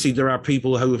 Obviously, there are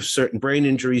people who have certain brain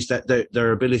injuries that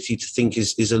their ability to think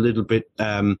is a little bit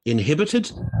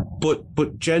inhibited,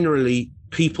 but generally,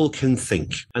 people can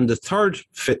think. And the third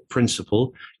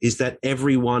principle is that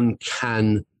everyone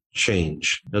can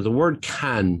change. Now, the word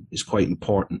can is quite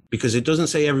important because it doesn't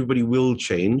say everybody will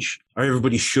change or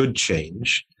everybody should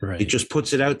change. Right. It just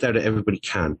puts it out there that everybody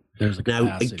can. There's a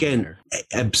now, again,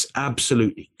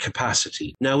 absolutely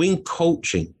capacity. Now, in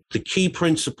coaching, the key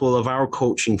principle of our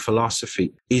coaching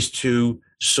philosophy is to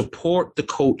support the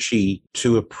coachee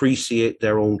to appreciate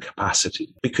their own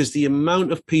capacity. Because the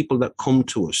amount of people that come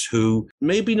to us who,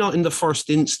 maybe not in the first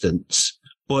instance,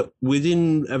 but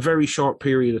within a very short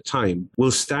period of time,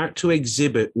 will start to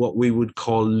exhibit what we would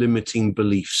call limiting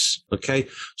beliefs, okay?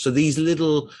 So these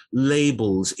little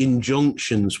labels,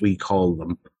 injunctions we call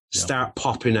them, start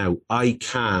popping out. I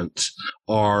can't,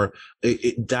 or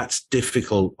that's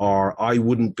difficult, or I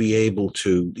wouldn't be able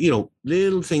to,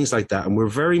 little things like that. And we're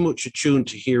very much attuned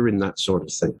to hearing that sort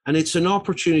of thing. And it's an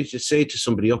opportunity to say to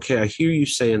somebody, okay, I hear you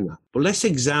saying that, but let's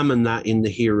examine that in the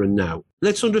here and now.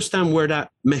 Let's understand where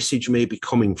that message may be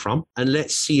coming from, and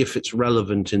let's see if it's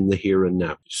relevant in the here and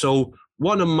now. So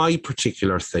one of my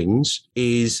particular things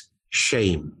is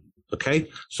shame. Okay,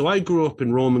 so I grew up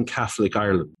in Roman Catholic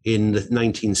Ireland in the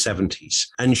 1970s,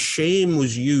 and shame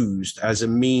was used as a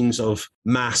means of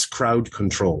mass crowd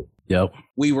control. Yep.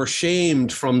 We were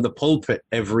shamed from the pulpit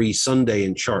every Sunday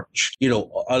in church.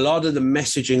 A lot of the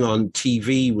messaging on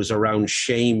TV was around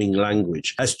shaming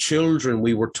language. As children,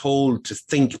 we were told to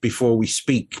think before we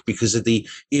speak because of the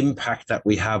impact that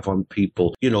we have on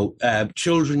people.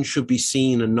 Children should be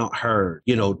seen and not heard.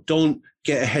 Don't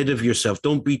get ahead of yourself.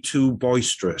 Don't be too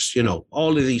boisterous.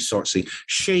 All of these sorts of things.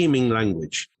 Shaming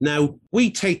language. Now, we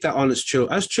take that on as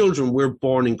children. As children, we're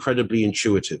born incredibly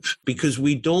intuitive because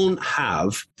we don't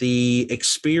have the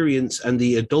experience and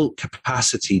the adult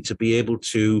capacity to be able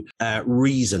to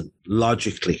reason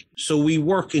logically. So we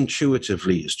work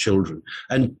intuitively as children.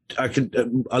 And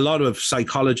a lot of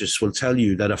psychologists will tell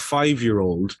you that a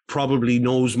 5-year-old probably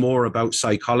knows more about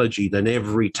psychology than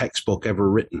every textbook ever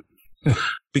written.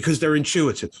 Because they're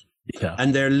intuitive. Yeah.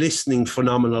 And they're listening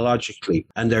phenomenologically,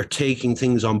 and they're taking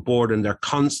things on board, and they're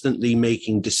constantly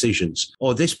making decisions.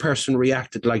 Oh, this person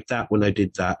reacted like that when I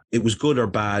did that. It was good or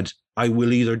bad. I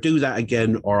will either do that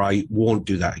again or I won't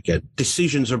do that again.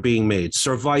 Decisions are being made.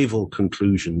 Survival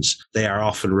conclusions, they are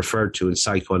often referred to in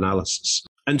psychoanalysis.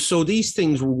 And so these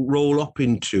things will roll up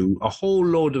into a whole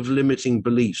load of limiting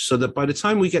beliefs, so that by the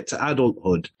time we get to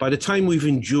adulthood, by the time we've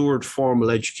endured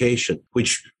formal education,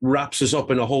 which wraps us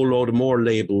up in a whole load of more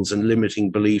labels and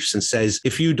limiting beliefs and says,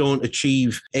 if you don't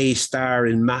achieve A star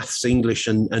in maths, English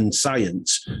and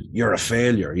science, you're a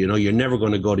failure. You're never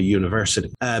going to go to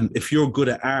university. If you're good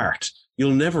at art,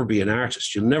 you'll never be an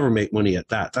artist. You'll never make money at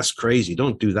that. That's crazy.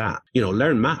 Don't do that.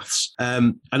 Learn maths.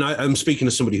 And I'm speaking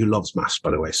to somebody who loves maths,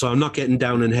 by the way. So I'm not getting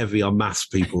down and heavy on maths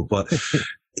people, but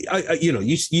you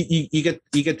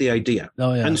get the idea.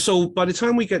 Oh, yeah. And so by the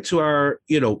time we get to our,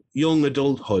 young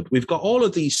adulthood, we've got all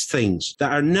of these things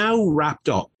that are now wrapped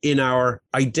up in our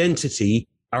identity,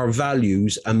 our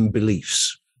values and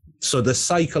beliefs. So the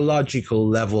psychological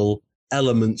level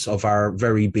elements of our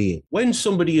very being. When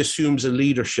somebody assumes a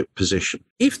leadership position,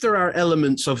 if there are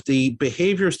elements of the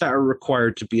behaviors that are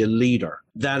required to be a leader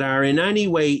that are in any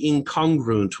way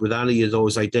incongruent with any of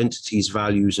those identities,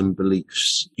 values, and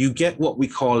beliefs, you get what we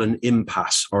call an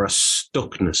impasse or a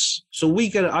stuckness. So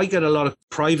I get a lot of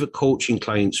private coaching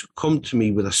clients who come to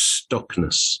me with a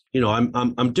stuckness.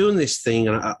 I'm doing this thing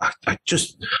and I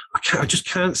just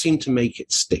can't seem to make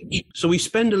it stick. So we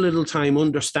spend a little time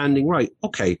understanding, right,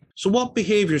 okay, so what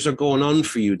behaviors are going on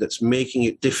for you that's making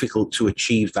it difficult to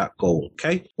achieve that goal?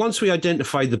 Okay. Once we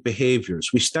identify the behaviors,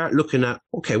 we start looking at,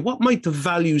 okay, what might the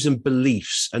values and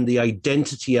beliefs and the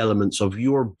identity elements of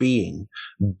your being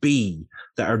be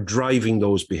that are driving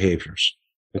those behaviors?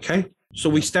 Okay. So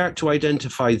we start to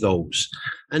identify those,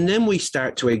 and then we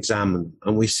start to examine them,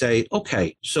 and we say,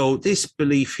 okay, so this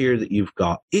belief here that you've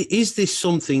got, is this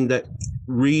something that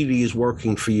really is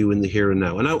working for you in the here and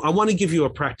now? And I want to give you a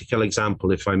practical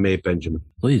example, if I may, Benjamin.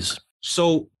 Please.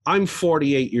 So I'm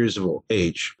 48 years of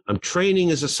age. I'm training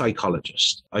as a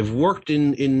psychologist. I've worked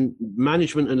in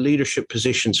management and leadership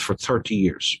positions for 30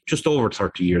 years, just over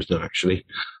 30 years now, actually.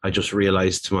 I just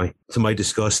realized to my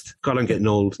disgust. God, I'm getting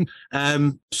old.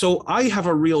 So I have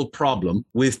a real problem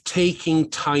with taking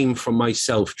time for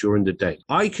myself during the day.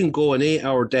 I can go an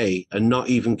 8-hour day and not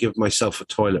even give myself a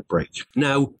toilet break.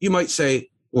 Now, you might say,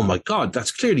 oh my God,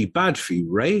 that's clearly bad for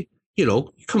you, Ray.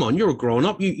 Come on, you're a grown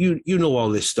up. You know all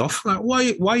this stuff.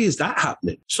 Why is that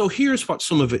happening? So here's what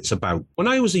some of it's about. When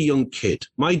I was a young kid,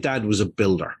 my dad was a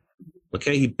builder.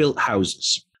 Okay, he built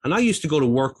houses. And I used to go to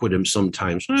work with him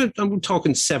sometimes. I'm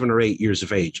talking 7 or 8 years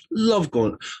of age. Love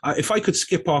going. If I could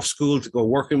skip off school to go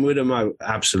working with him,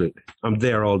 absolutely. I'm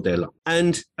there all day long.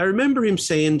 And I remember him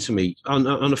saying to me on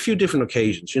a few different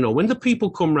occasions, when the people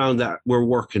come around that we're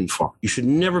working for, you should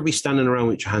never be standing around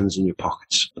with your hands in your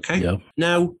pockets. Okay. Yeah.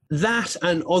 Now, that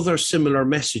and other similar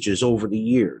messages over the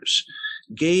years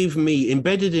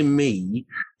embedded in me,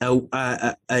 an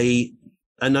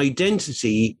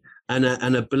identity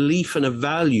and a belief and a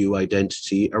value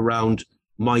identity around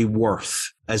my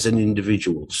worth as an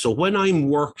individual. So when I'm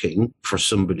working for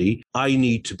somebody, I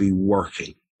need to be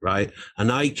working, right?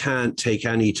 And I can't take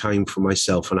any time for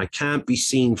myself, and I can't be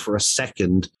seen for a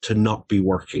second to not be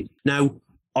working. Now,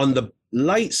 on the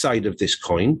light side of this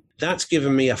coin, that's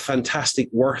given me a fantastic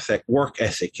work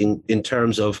ethic in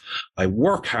terms of I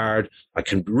work hard, I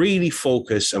can really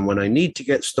focus, and when I need to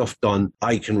get stuff done,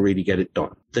 I can really get it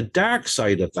done. The dark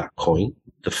side of that coin,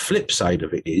 the flip side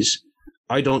of it is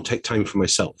I don't take time for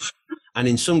myself. And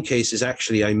in some cases,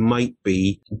 actually, I might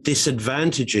be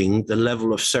disadvantaging the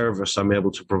level of service I'm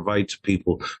able to provide to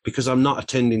people because I'm not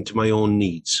attending to my own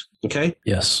needs. Okay?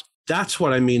 Yes. That's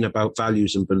what I mean about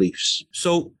values and beliefs.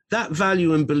 So that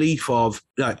value and belief of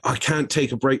I can't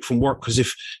take a break from work because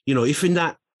if in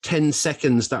that 10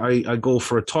 seconds that I go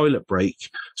for a toilet break,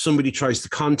 somebody tries to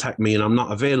contact me and I'm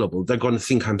not available, they're going to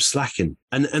think I'm slacking.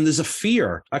 And there's a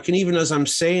fear. I can, even as I'm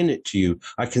saying it to you,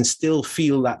 I can still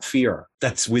feel that fear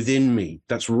that's within me,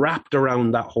 that's wrapped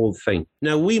around that whole thing.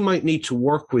 Now, we might need to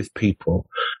work with people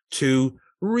to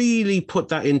really put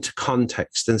that into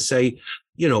context and say,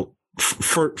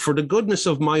 for the goodness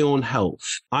of my own health,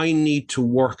 I need to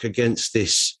work against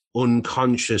this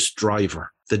unconscious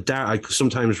driver. I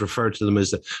sometimes refer to them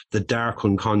as the dark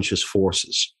unconscious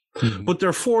forces. Mm-hmm. But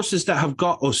they're forces that have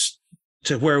got us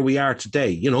to where we are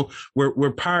today.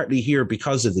 We're partly here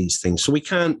because of these things. So we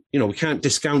can't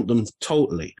discount them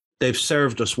totally. They've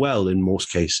served us well in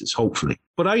most cases, hopefully.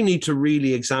 But I need to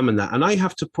really examine that. And I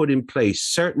have to put in place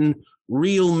certain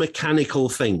real mechanical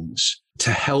things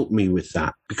to help me with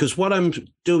that. Because what I'm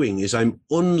doing is I'm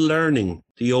unlearning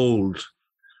the old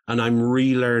and I'm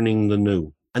relearning the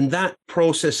new. And that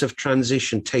process of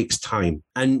transition takes time,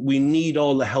 and we need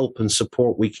all the help and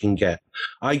support we can get.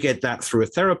 I get that through a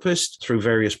therapist, through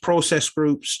various process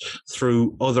groups,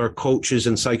 through other coaches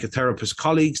and psychotherapist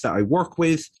colleagues that I work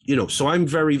with, so I'm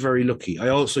very, very lucky. I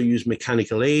also use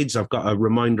mechanical aids. I've got a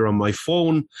reminder on my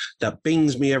phone that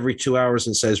bings me every 2 hours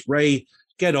and says, Ray,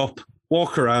 get up,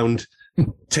 walk around,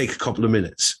 take a couple of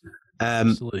minutes.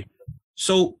 Absolutely.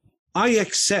 So I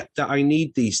accept that I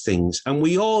need these things,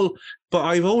 but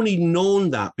I've only known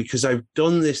that because I've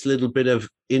done this little bit of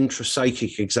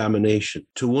intrapsychic examination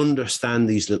to understand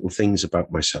these little things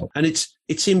about myself. And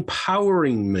it's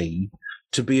empowering me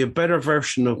to be a better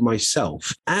version of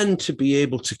myself and to be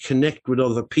able to connect with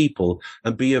other people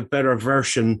and be a better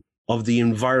version of the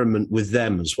environment with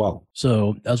them as well.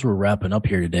 So as we're wrapping up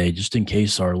here today, just in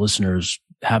case our listeners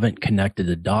haven't connected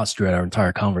the dots throughout our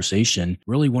entire conversation,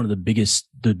 really one of the biggest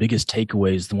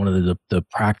takeaways, one of the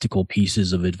practical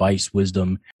pieces of advice,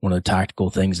 wisdom, one of the tactical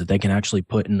things that they can actually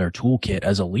put in their toolkit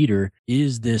as a leader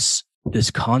is this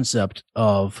concept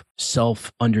of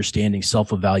self-understanding,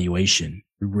 self-evaluation,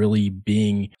 really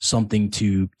being something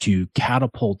to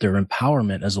catapult their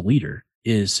empowerment as a leader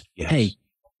is, yes. Hey,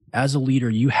 as a leader,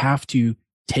 you have to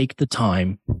take the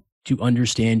time to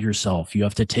understand yourself. You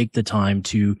have to take the time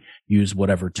to use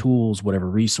whatever tools, whatever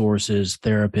resources,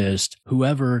 therapist,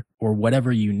 whoever or whatever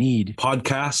you need.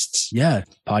 Podcasts. Yeah.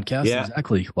 Podcasts. Yeah.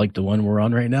 Exactly. Like the one we're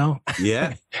on right now.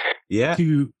 Yeah. Yeah.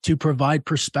 To provide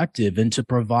perspective and to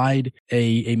provide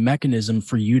a mechanism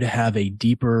for you to have a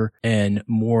deeper and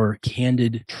more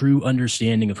candid, true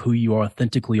understanding of who you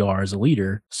authentically are as a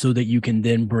leader so that you can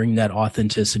then bring that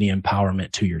authenticity and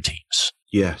empowerment to your teams.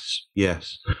 Yes,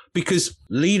 yes. Because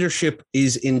leadership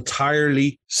is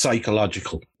entirely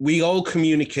psychological. We all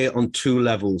communicate on two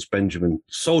levels, Benjamin,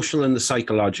 social and the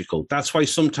psychological. That's why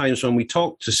sometimes when we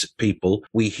talk to people,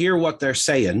 we hear what they're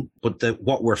saying, but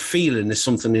what we're feeling is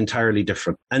something entirely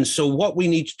different. And so what we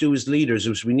need to do as leaders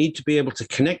is we need to be able to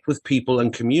connect with people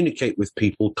and communicate with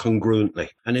people congruently.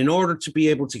 And in order to be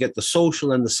able to get the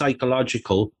social and the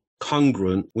psychological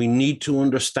congruent, we need to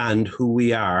understand who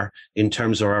we are in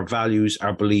terms of our values,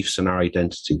 our beliefs, and our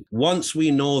identity. Once we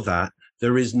know that,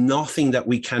 there is nothing that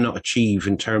we cannot achieve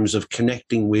in terms of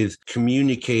connecting with,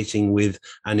 communicating with,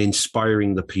 and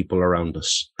inspiring the people around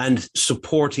us and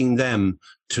supporting them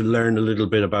to learn a little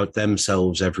bit about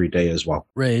themselves every day as well.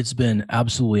 Ray, it's been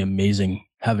absolutely amazing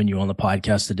having you on the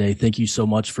podcast today. Thank you so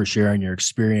much for sharing your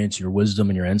experience, your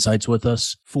wisdom, and your insights with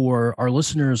us. For our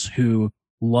listeners who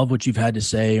love what you've had to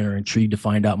say and are intrigued to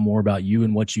find out more about you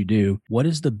and what you do, what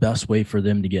is the best way for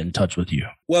them to get in touch with you?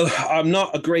 Well, I'm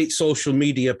not a great social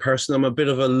media person. I'm a bit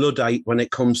of a Luddite when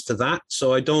it comes to that.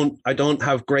 So I don't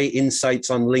have great insights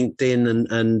on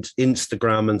LinkedIn and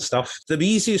Instagram and stuff. The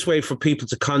easiest way for people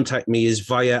to contact me is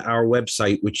via our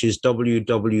website, which is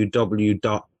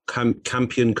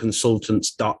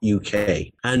campionconsultants.uk.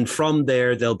 And from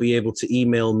there, they'll be able to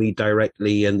email me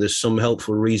directly, and there's some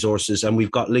helpful resources. And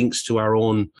we've got links to our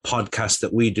own podcast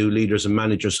that we do, Leaders and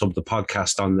Managers Hub, the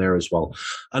podcast, on there as well.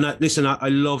 And I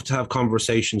love to have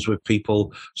conversations with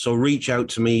people. So reach out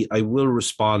to me. I will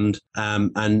respond,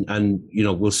 and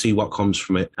we'll see what comes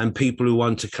from it. And people who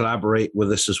want to collaborate with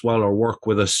us as well or work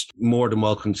with us, more than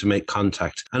welcome to make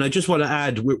contact. And I just want to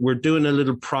add, we're doing a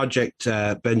little project,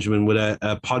 Benjamin, with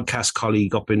a podcast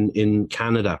colleague up in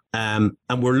Canada. And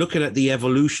we're looking at the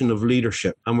evolution of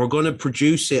leadership, and we're going to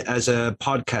produce it as a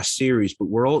podcast series, but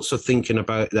we're also thinking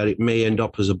about that it may end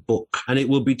up as a book, and it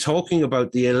will be talking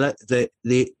about the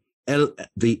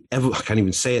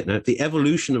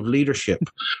evolution of leadership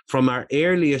from our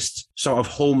earliest sort of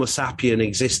Homo sapien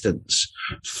existence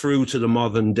through to the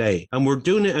modern day. And we're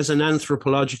doing it as an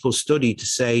anthropological study to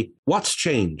say, what's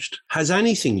changed? Has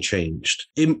anything changed?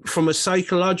 From a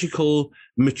psychological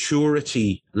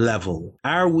maturity level,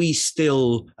 are we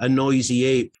still a noisy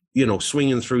ape,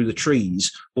 swinging through the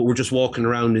trees, but we're just walking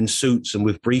around in suits and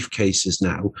with briefcases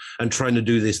now and trying to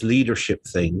do this leadership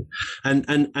thing?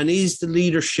 And is the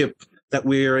leadership that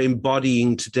we're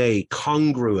embodying today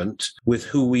congruent with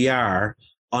who we are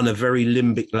on a very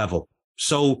limbic level?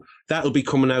 So that'll be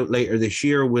coming out later this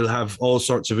year. We'll have all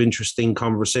sorts of interesting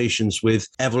conversations with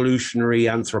evolutionary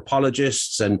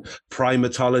anthropologists and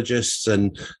primatologists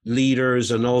and leaders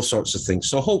and all sorts of things.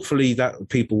 So hopefully that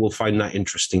people will find that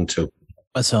interesting too.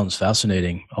 That sounds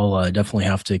fascinating. I'll definitely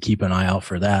have to keep an eye out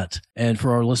for that. And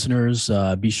for our listeners,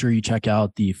 be sure you check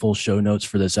out the full show notes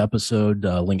for this episode,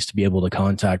 links to be able to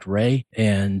contact Ray,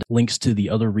 and links to the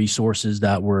other resources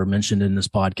that were mentioned in this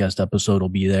podcast episode will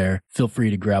be there. Feel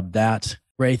free to grab that.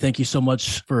 Ray, thank you so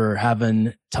much for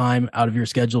having time out of your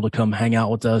schedule to come hang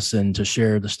out with us and to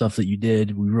share the stuff that you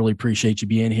did. We really appreciate you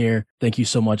being here. Thank you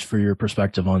so much for your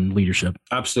perspective on leadership.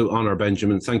 Absolute honor,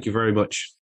 Benjamin. Thank you very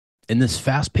much. In this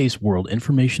fast-paced world,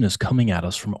 information is coming at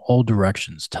us from all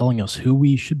directions, telling us who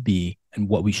we should be and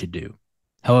what we should do.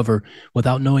 However,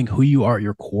 without knowing who you are at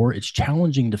your core, it's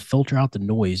challenging to filter out the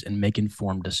noise and make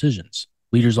informed decisions.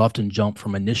 Leaders often jump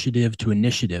from initiative to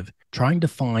initiative, trying to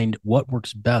find what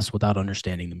works best without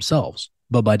understanding themselves.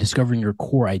 But by discovering your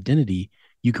core identity,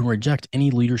 you can reject any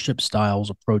leadership styles,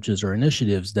 approaches, or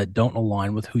initiatives that don't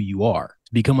align with who you are.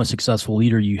 To become a successful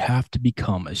leader, you have to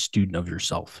become a student of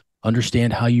yourself.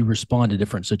 Understand how you respond to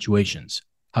different situations,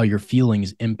 how your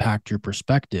feelings impact your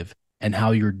perspective, and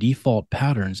how your default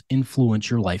patterns influence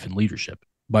your life and leadership.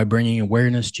 By bringing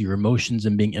awareness to your emotions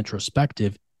and being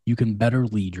introspective, you can better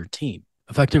lead your team.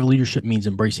 Effective leadership means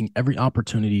embracing every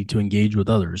opportunity to engage with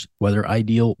others, whether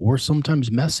ideal or sometimes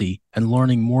messy, and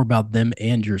learning more about them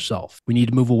and yourself. We need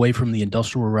to move away from the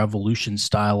Industrial Revolution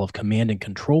style of command and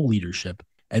control leadership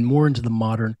and more into the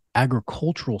modern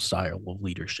agricultural style of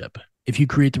leadership. If you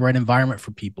create the right environment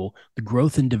for people, the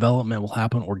growth and development will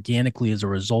happen organically as a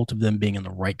result of them being in the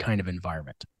right kind of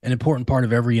environment. An important part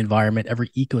of every environment, every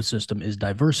ecosystem, is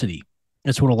diversity.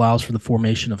 It's what allows for the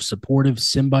formation of supportive,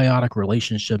 symbiotic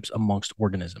relationships amongst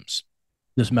organisms.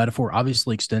 This metaphor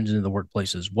obviously extends into the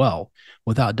workplace as well.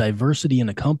 Without diversity in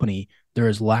a company, there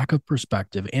is lack of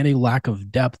perspective and a lack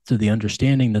of depth to the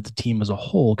understanding that the team as a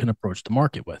whole can approach the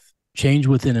market with. Change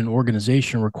within an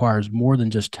organization requires more than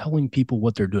just telling people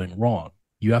what they're doing wrong.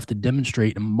 You have to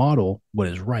demonstrate and model what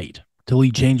is right. To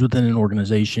lead change within an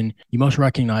organization, you must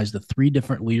recognize the 3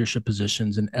 different leadership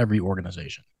positions in every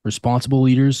organization: responsible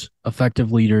leaders,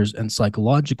 effective leaders, and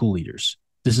psychological leaders.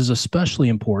 This is especially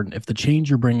important if the change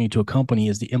you're bringing to a company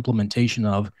is the implementation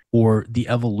of or the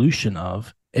evolution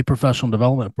of a professional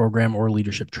development program or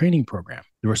leadership training program.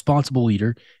 The responsible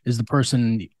leader is the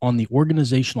person on the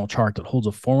organizational chart that holds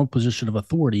a formal position of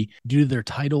authority due to their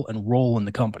title and role in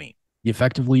the company. The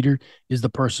effective leader is the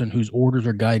person whose orders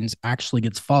or guidance actually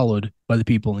gets followed by the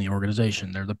people in the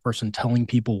organization. They're the person telling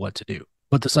people what to do.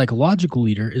 But the psychological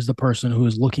leader is the person who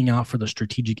is looking out for the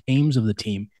strategic aims of the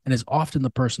team and is often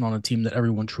the person on a team that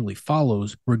everyone truly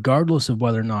follows, regardless of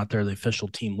whether or not they're the official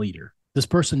team leader. This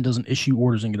person doesn't issue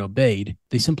orders and get obeyed.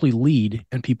 They simply lead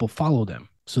and people follow them.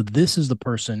 So this is the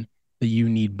person that you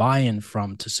need buy-in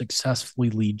from to successfully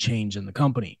lead change in the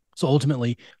company. So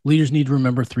ultimately, leaders need to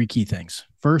remember 3 key things.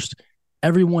 First,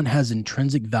 everyone has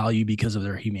intrinsic value because of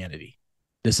their humanity.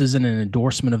 This isn't an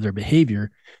endorsement of their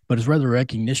behavior, but is rather a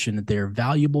recognition that they are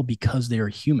valuable because they are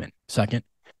human. Second,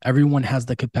 everyone has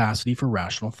the capacity for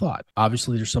rational thought.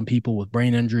 Obviously, there's some people with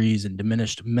brain injuries and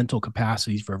diminished mental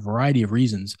capacities for a variety of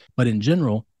reasons, but in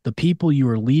general, the people you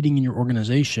are leading in your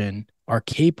organization are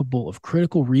capable of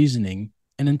critical reasoning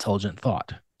and intelligent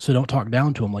thought. So don't talk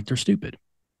down to them like they're stupid.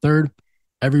 Third,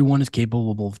 everyone is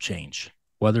capable of change.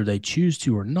 Whether they choose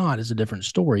to or not is a different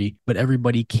story, but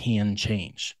everybody can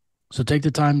change. So take the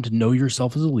time to know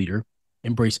yourself as a leader,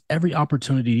 embrace every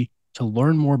opportunity to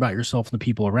learn more about yourself and the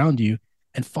people around you,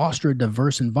 and foster a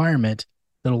diverse environment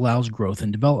that allows growth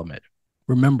and development.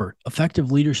 Remember,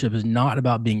 effective leadership is not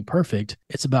about being perfect.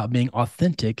 It's about being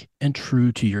authentic and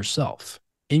true to yourself.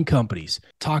 In companies,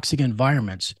 toxic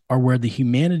environments are where the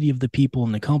humanity of the people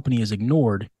in the company is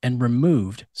ignored and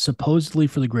removed, supposedly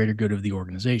for the greater good of the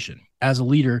organization. As a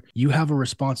leader, you have a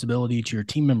responsibility to your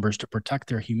team members to protect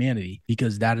their humanity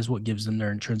because that is what gives them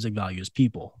their intrinsic value as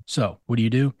people. So what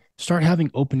do? Start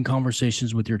having open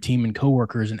conversations with your team and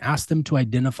coworkers and ask them to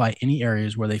identify any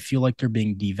areas where they feel like they're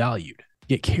being devalued.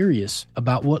 Get curious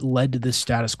about what led to this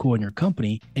status quo in your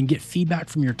company and get feedback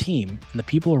from your team and the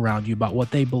people around you about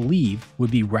what they believe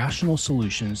would be rational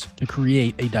solutions to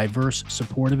create a diverse,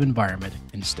 supportive environment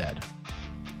instead.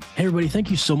 Hey, everybody, thank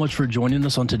you so much for joining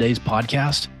us on today's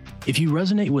podcast. If you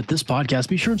resonate with this podcast,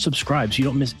 be sure and subscribe so you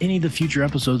don't miss any of the future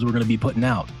episodes we're going to be putting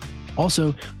out.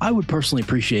 Also, I would personally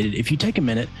appreciate it if you take a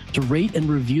minute to rate and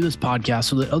review this podcast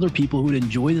so that other people who would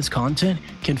enjoy this content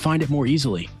can find it more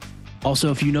easily.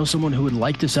 Also, if you know someone who would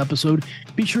like this episode,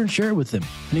 be sure and share it with them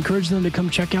and encourage them to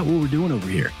come check out what we're doing over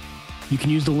here. You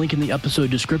can use the link in the episode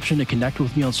description to connect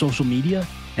with me on social media.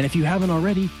 And if you haven't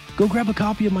already, go grab a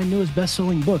copy of my newest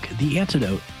best-selling book, The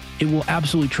Antidote. It will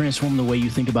absolutely transform the way you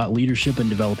think about leadership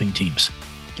and developing teams.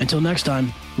 Until next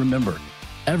time, remember,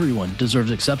 everyone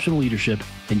deserves exceptional leadership,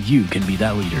 and you can be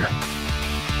that leader.